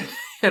 He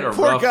had a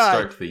Poor rough guy.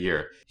 start to the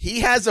year.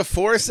 He has a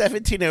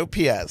 417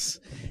 OPS,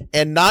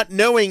 and not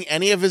knowing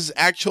any of his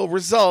actual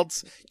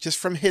results, just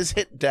from his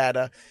hit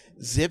data,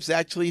 Zips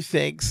actually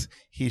thinks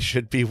he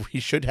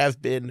should have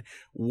been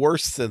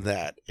worse than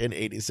that in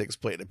 86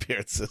 plate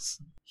appearances.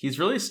 He's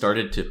really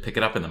started to pick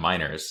it up in the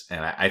minors,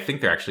 and I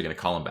think they're actually going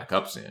to call him back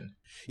up soon.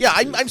 Yeah,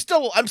 I'm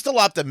still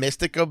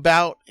optimistic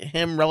about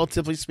him,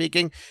 relatively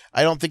speaking.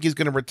 I don't think he's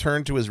going to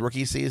return to his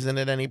rookie season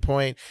at any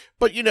point.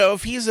 But,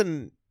 if he's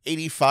an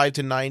 85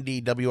 to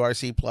 90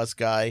 WRC plus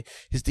guy,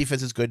 his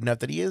defense is good enough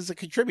that he is a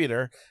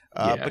contributor.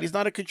 But he's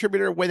not a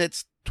contributor when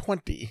it's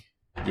 20.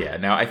 Yeah,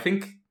 now I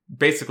think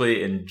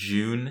basically in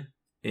June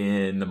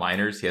in the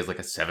minors, he has like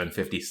a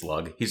 750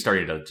 slug. He's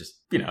starting to just,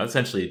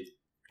 essentially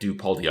do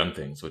Paul DeYoung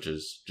things, which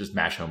is just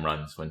mash home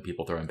runs when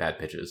people throw in bad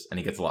pitches. And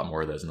he gets a lot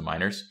more of those in the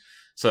minors.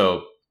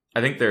 So I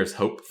think there's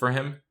hope for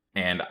him,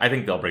 and I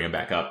think they'll bring him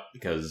back up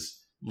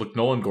because, look,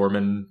 Nolan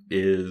Gorman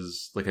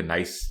is like a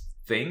nice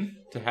thing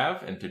to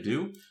have and to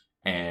do,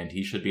 and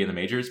he should be in the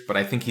majors, but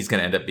I think he's going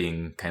to end up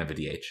being kind of a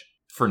DH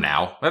for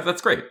now.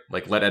 That's great.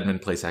 Like, let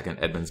Edman play second.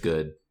 Edman's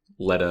good.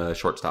 Let a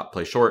shortstop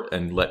play short,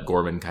 and let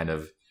Gorman kind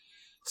of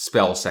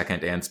spell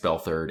second and spell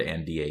third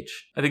and DH.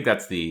 I think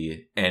that's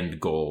the end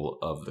goal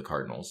of the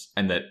Cardinals,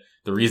 and that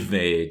the reason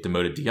they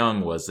demoted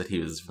DeYoung was that he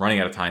was running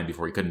out of time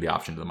before he couldn't be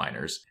optioned to the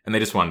minors, and they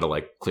just wanted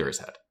to clear his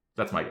head.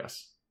 That's my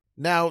guess.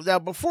 Now,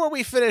 before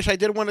we finish, I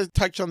did want to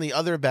touch on the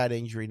other bad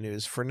injury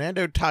news.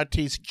 Fernando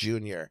Tatis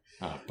Jr.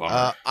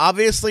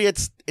 Obviously,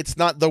 it's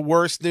not the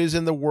worst news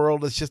in the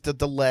world. It's just a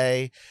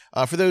delay.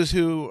 For those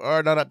who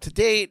are not up to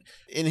date,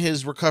 in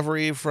his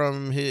recovery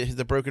from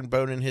the broken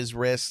bone in his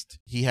wrist,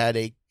 he had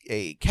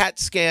a CAT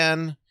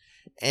scan,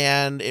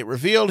 and it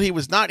revealed he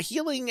was not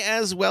healing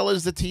as well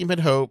as the team had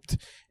hoped,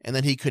 and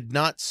then he could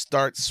not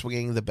start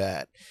swinging the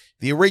bat.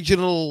 The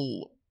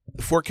original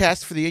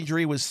forecast for the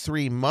injury was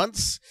 3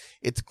 months.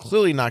 It's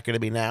clearly not going to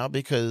be now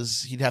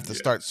because he'd have to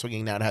start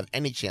swinging now to have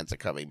any chance of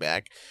coming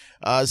back.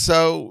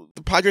 So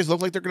the Padres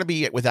look like they're going to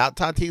be without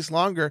Tatis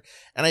longer,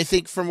 and I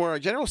think from a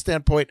general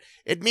standpoint,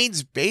 it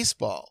means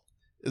baseball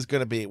is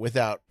going to be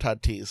without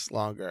Tatis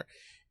longer.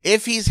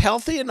 If he's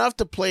healthy enough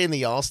to play in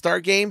the All-Star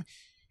game,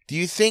 do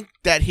you think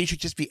that he should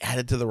just be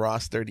added to the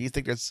roster? Do you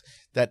think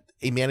that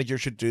a manager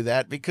should do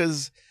that?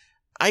 Because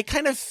I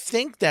kind of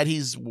think that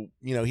he's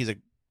a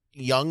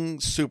young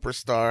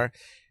superstar,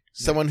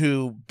 someone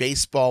who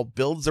baseball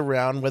builds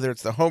around, whether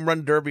it's the home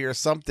run derby or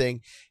something.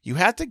 You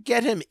have to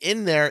get him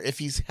in there if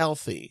he's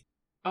healthy.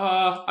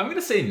 I'm going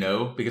to say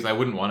no, because I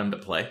wouldn't want him to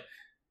play.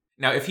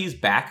 Now, if he's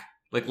back,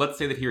 let's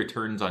say that he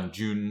returns on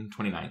June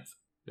 29th,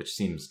 which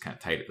seems kind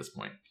of tight at this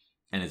point,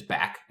 and is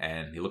back,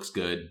 and he looks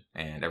good,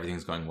 and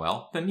everything's going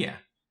well, then yeah,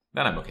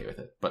 then I'm okay with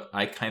it. But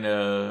I kind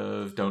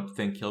of don't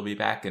think he'll be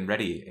back and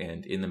ready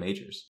and in the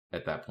majors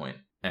at that point.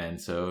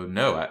 And so,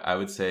 no, I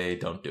would say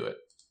don't do it.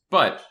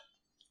 But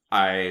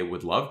I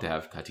would love to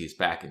have Tatis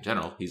back in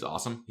general. He's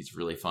awesome. He's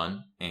really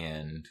fun.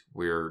 And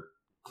we're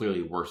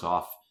clearly worse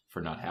off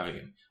for not having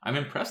him. I'm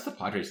impressed the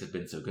Padres have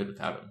been so good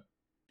without him.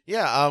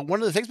 Yeah,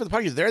 one of the things about the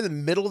Padres, they're in the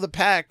middle of the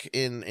pack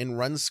in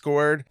runs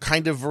scored,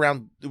 kind of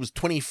around, it was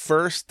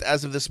 21st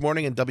as of this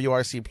morning in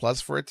WRC Plus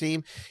for a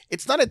team.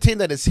 It's not a team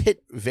that has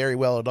hit very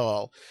well at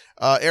all.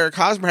 Eric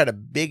Hosmer had a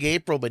big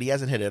April, but he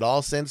hasn't hit at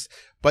all since.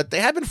 But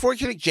they have been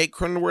fortunate. Jake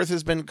Cronenworth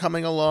has been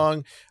coming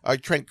along.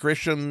 Trent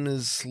Grisham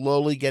is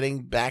slowly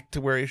getting back to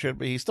where he should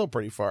be. He's still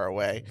pretty far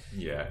away.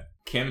 Yeah.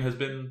 Kim has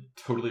been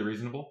totally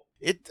reasonable.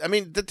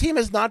 The team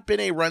has not been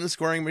a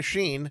run-scoring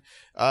machine.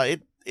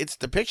 It's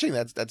the pitching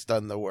that's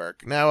done the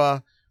work.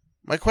 Now,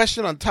 my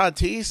question on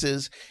Tatis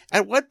is,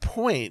 at what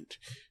point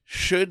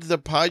should the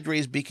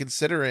Padres be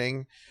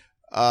considering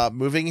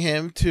moving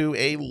him to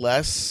a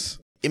less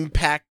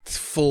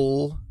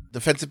impactful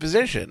defensive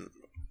position?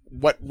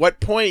 What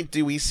point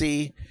do we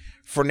see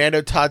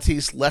Fernando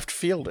Tatis left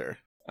fielder?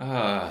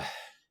 I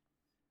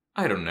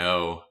don't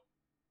know.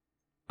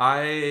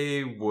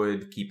 I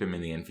would keep him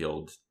in the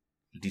infield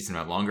a decent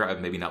amount longer.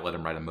 I'd maybe not let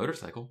him ride a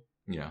motorcycle,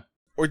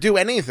 Or do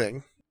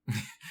anything.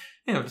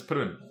 Just put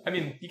him in. I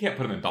mean, you can't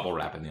put him in bubble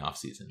wrap in the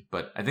offseason,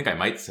 but I think I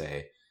might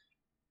say,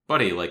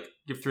 buddy,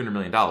 give $300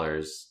 million,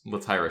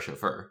 let's hire a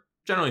chauffeur.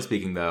 Generally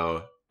speaking,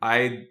 though,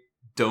 I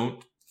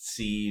don't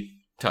see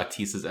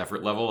Tatis's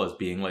effort level as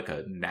being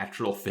a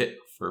natural fit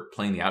for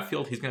playing the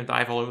outfield. He's going to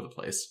dive all over the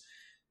place.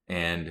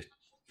 And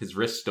his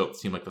wrists don't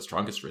seem like the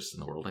strongest wrists in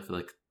the world. I feel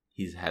like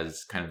he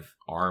has kind of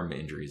arm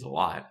injuries a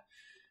lot.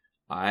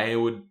 I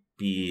would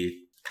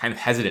be kind of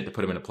hesitant to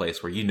put him in a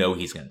place where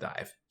he's going to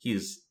dive.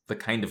 He's the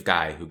kind of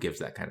guy who gives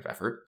that kind of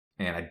effort.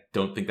 And I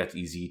don't think that's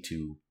easy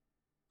to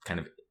kind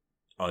of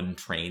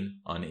untrain,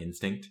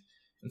 uninstinct.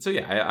 And so,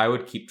 yeah, I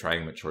would keep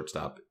trying him at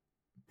shortstop.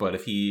 But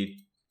if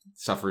he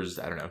suffers,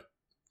 I don't know,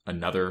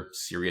 another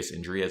serious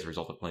injury as a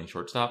result of playing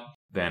shortstop,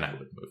 then I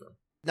would move him.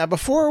 Now,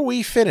 before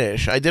we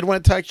finish, I did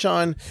want to touch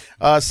on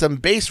some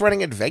base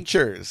running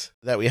adventures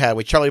that we had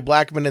with Charlie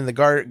Blackmon in the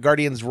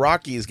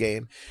Guardians-Rockies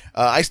game.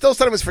 I still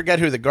sometimes forget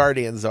who the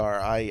Guardians are.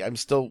 I'm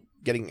still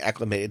getting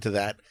acclimated to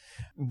that.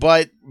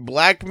 But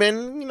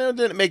Blackmon,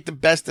 didn't make the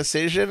best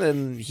decision,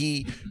 and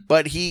he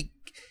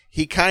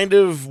kind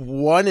of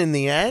won in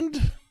the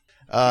end.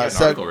 An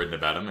article written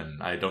about him,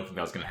 and I don't think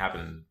that was going to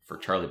happen for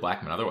Charlie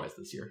Blackmon otherwise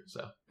this year.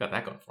 So got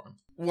that going for him.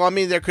 Well, I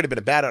mean, there could have been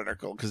a bad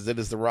article because it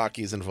is the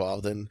Rockies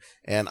involved, and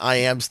I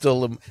am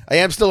still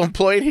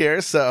employed here,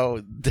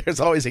 so there's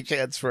always a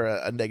chance for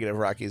a negative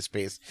Rockies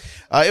piece.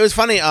 It was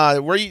funny.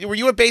 Were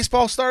you a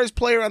Baseball Stars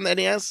player on the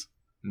NES?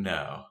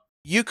 No.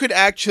 You could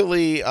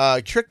actually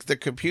trick the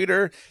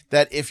computer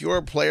that if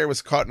your player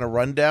was caught in a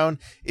rundown,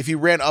 if you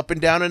ran up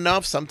and down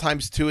enough,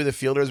 sometimes two of the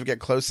fielders would get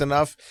close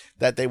enough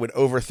that they would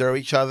overthrow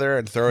each other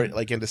and throw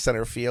it into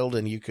center field,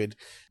 and you could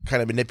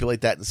kind of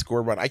manipulate that and score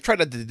a run. I tried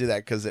not to do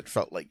that because it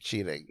felt like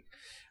cheating,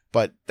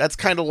 but that's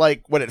kind of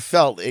like what it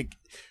felt.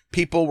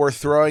 People were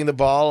throwing the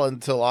ball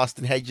until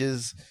Austin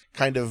Hedges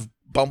kind of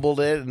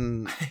bumbled it,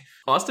 and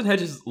Austin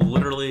Hedges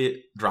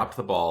literally dropped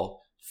the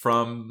ball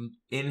from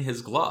in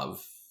his glove,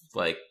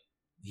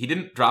 He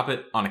didn't drop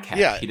it on a catch.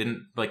 Yeah. He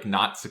didn't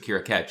not secure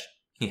a catch.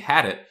 He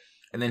had it,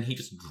 and then he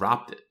just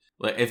dropped it.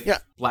 If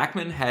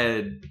Blackmon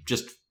had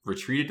just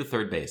retreated to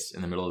third base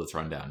in the middle of this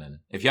rundown, and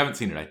if you haven't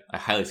seen it, I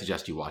highly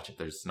suggest you watch it.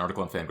 There's an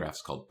article on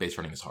Fangraphs called "Base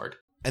Running is Hard,"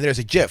 and there's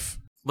a GIF.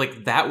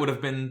 That would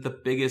have been the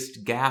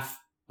biggest gaffe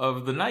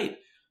of the night.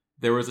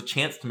 There was a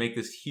chance to make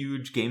this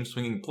huge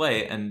game-swinging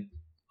play, and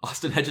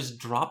Austin Hedges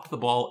dropped the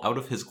ball out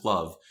of his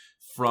glove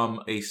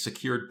from a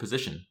secured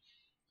position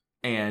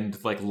and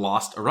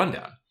lost a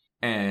rundown.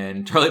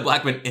 And Charlie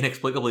Blackmon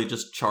inexplicably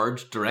just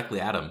charged directly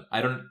at him.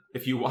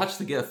 If you watch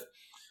the GIF,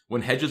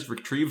 when Hedges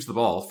retrieves the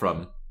ball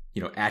from,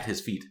 at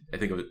his feet, I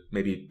think it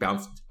maybe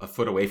bounced a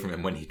foot away from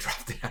him when he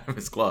dropped it out of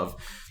his glove.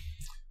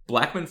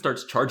 Blackmon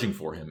starts charging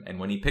for him. And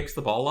when he picks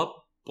the ball up,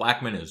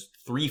 Blackmon is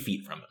 3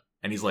 feet from him.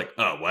 And he's like,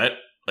 oh, what?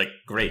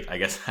 Great. I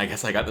guess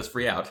I got this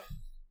free out.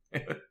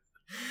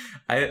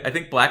 I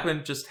think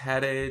Blackmon just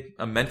had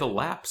a mental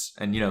lapse.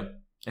 And,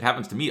 it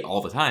happens to me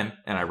all the time.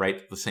 And I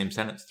write the same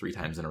sentence 3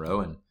 times in a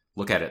row and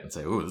look at it and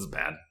say, "Ooh, this is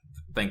bad.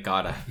 Thank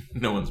God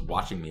no one's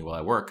watching me while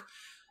I work."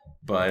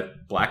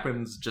 But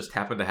Blackmon's just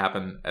happened to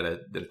happen at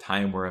a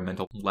time where a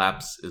mental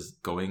lapse is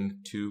going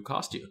to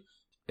cost you.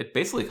 It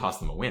basically cost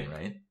them a win,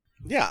 right?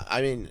 Yeah,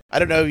 I mean, I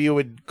don't know if you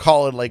would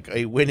call it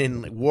a win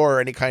in war or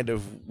any kind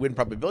of win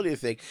probability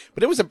thing,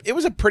 but it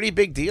was a pretty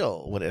big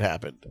deal when it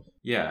happened.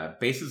 Yeah,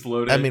 bases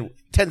loaded. I mean,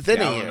 10th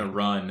inning, down a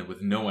run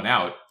with no one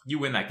out. You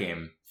win that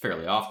game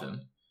fairly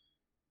often.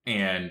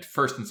 And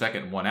first and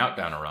second, 1 out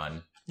down a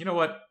run. You know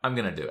what? I'm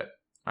going to do it.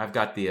 I've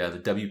got the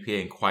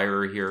WPA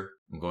Inquirer here.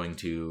 I'm going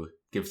to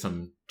give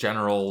some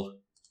general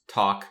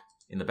talk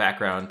in the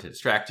background to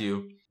distract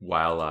you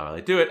while I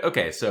do it.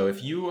 Okay, so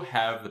if you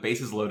have the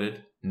bases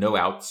loaded, no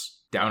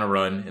outs, down a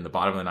run in the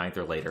bottom of the 9th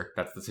or later,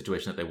 that's the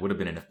situation that they would have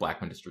been in if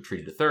Blackmon just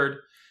retreated to third,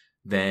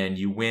 then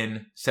you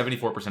win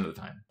 74% of the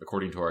time,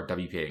 according to our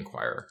WPA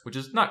Inquirer, which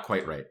is not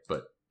quite right,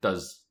 but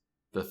does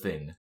the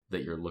thing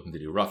that you're looking to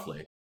do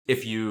roughly.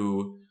 If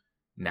you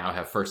now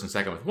have first and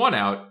second with 1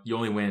 out, you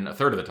only win a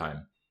third of the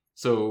time.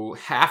 So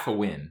half a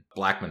win,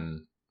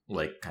 Blackmon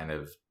kind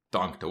of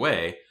donked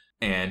away.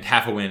 And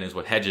half a win is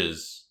what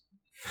Hedges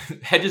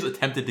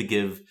attempted to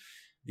give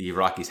the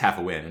Rockies half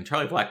a win. And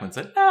Charlie Blackmon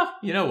said, no,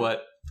 you know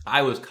what?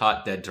 I was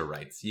caught dead to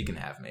rights. You can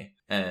have me.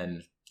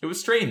 And it was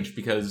strange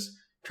because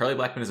Charlie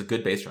Blackmon is a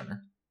good base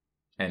runner.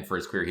 And for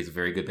his career, he's a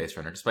very good base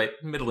runner, despite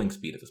middling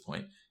speed at this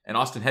point. And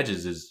Austin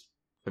Hedges is,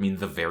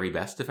 the very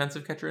best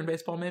defensive catcher in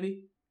baseball,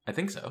 maybe? I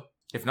think so.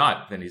 If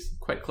not, then he's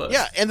quite close.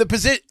 Yeah, and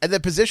the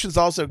position's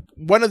also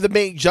one of the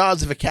main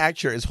jobs of a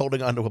catcher is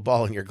holding onto a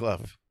ball in your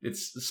glove.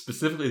 It's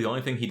specifically the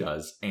only thing he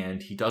does,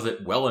 and he does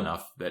it well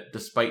enough that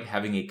despite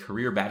having a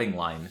career batting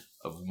line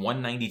of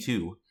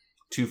 192,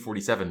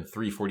 247,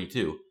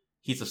 342,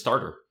 he's a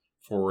starter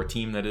for a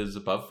team that is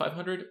above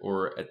 500,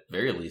 or at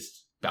very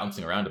least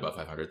bouncing around above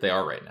 500. They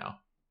are right now.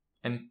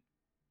 And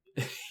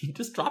he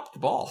just dropped the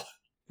ball.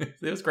 It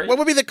was great. What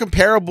would be the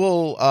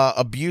comparable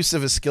abuse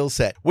of a skill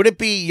set? Would it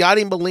be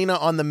Yadi Molina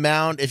on the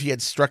mound if he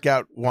had struck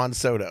out Juan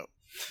Soto?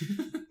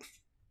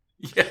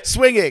 Yeah.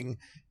 Swinging.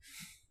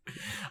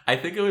 I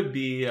think it would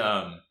be,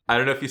 I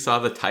don't know if you saw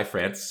the Ty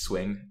France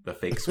swing, the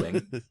fake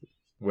swing,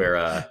 where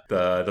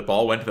the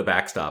ball went to the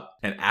backstop.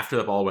 And after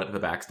the ball went to the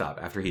backstop,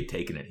 after he'd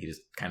taken it, he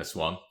just kind of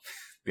swung.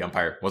 The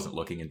umpire wasn't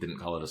looking and didn't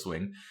call it a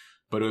swing.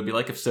 But it would be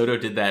like if Soto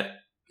did that,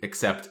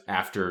 except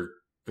after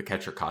the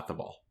catcher caught the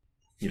ball.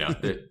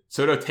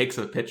 Soto takes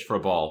a pitch for a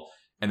ball,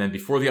 and then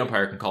before the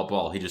umpire can call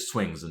ball, he just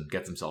swings and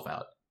gets himself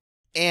out.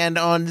 And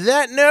on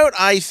that note,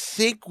 I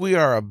think we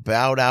are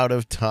about out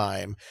of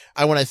time.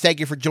 I want to thank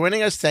you for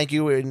joining us. Thank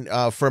you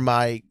for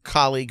my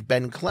colleague,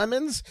 Ben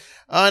Clemens.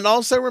 And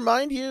also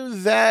remind you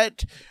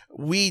that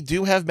we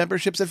do have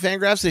memberships at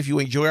Fangraphs. If you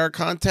enjoy our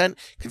content,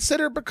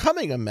 consider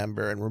becoming a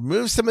member and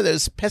remove some of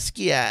those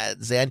pesky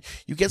ads. And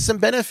you get some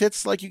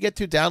benefits, like you get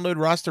to download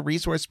roster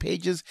resource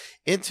pages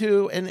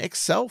into an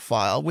Excel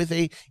file with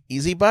a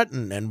easy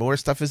button, and more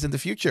stuff is in the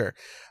future.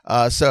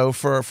 So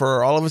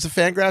for all of us at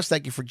Fangraphs,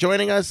 thank you for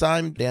joining us.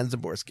 I'm Dan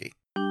Szymborski.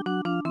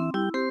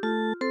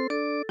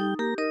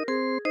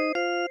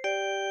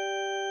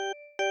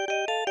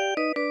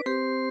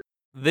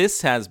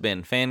 This has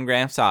been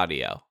Fangraphs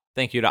Audio.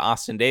 Thank you to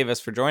Austin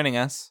Davis for joining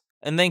us,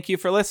 and thank you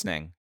for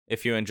listening.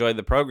 If you enjoyed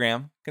the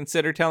program,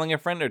 consider telling a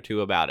friend or two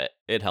about it.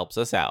 It helps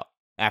us out.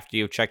 After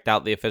you've checked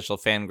out the official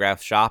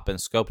Fangraphs shop and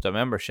scoped a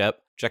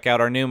membership, check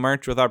out our new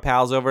merch with our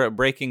pals over at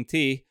Breaking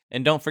Tea,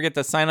 and don't forget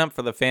to sign up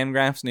for the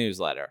Fangraphs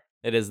newsletter.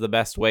 It is the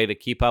best way to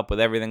keep up with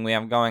everything we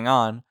have going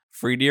on,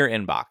 free to your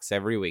inbox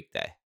every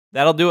weekday.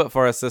 That'll do it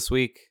for us this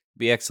week.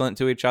 Be excellent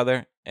to each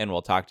other, and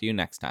we'll talk to you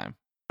next time.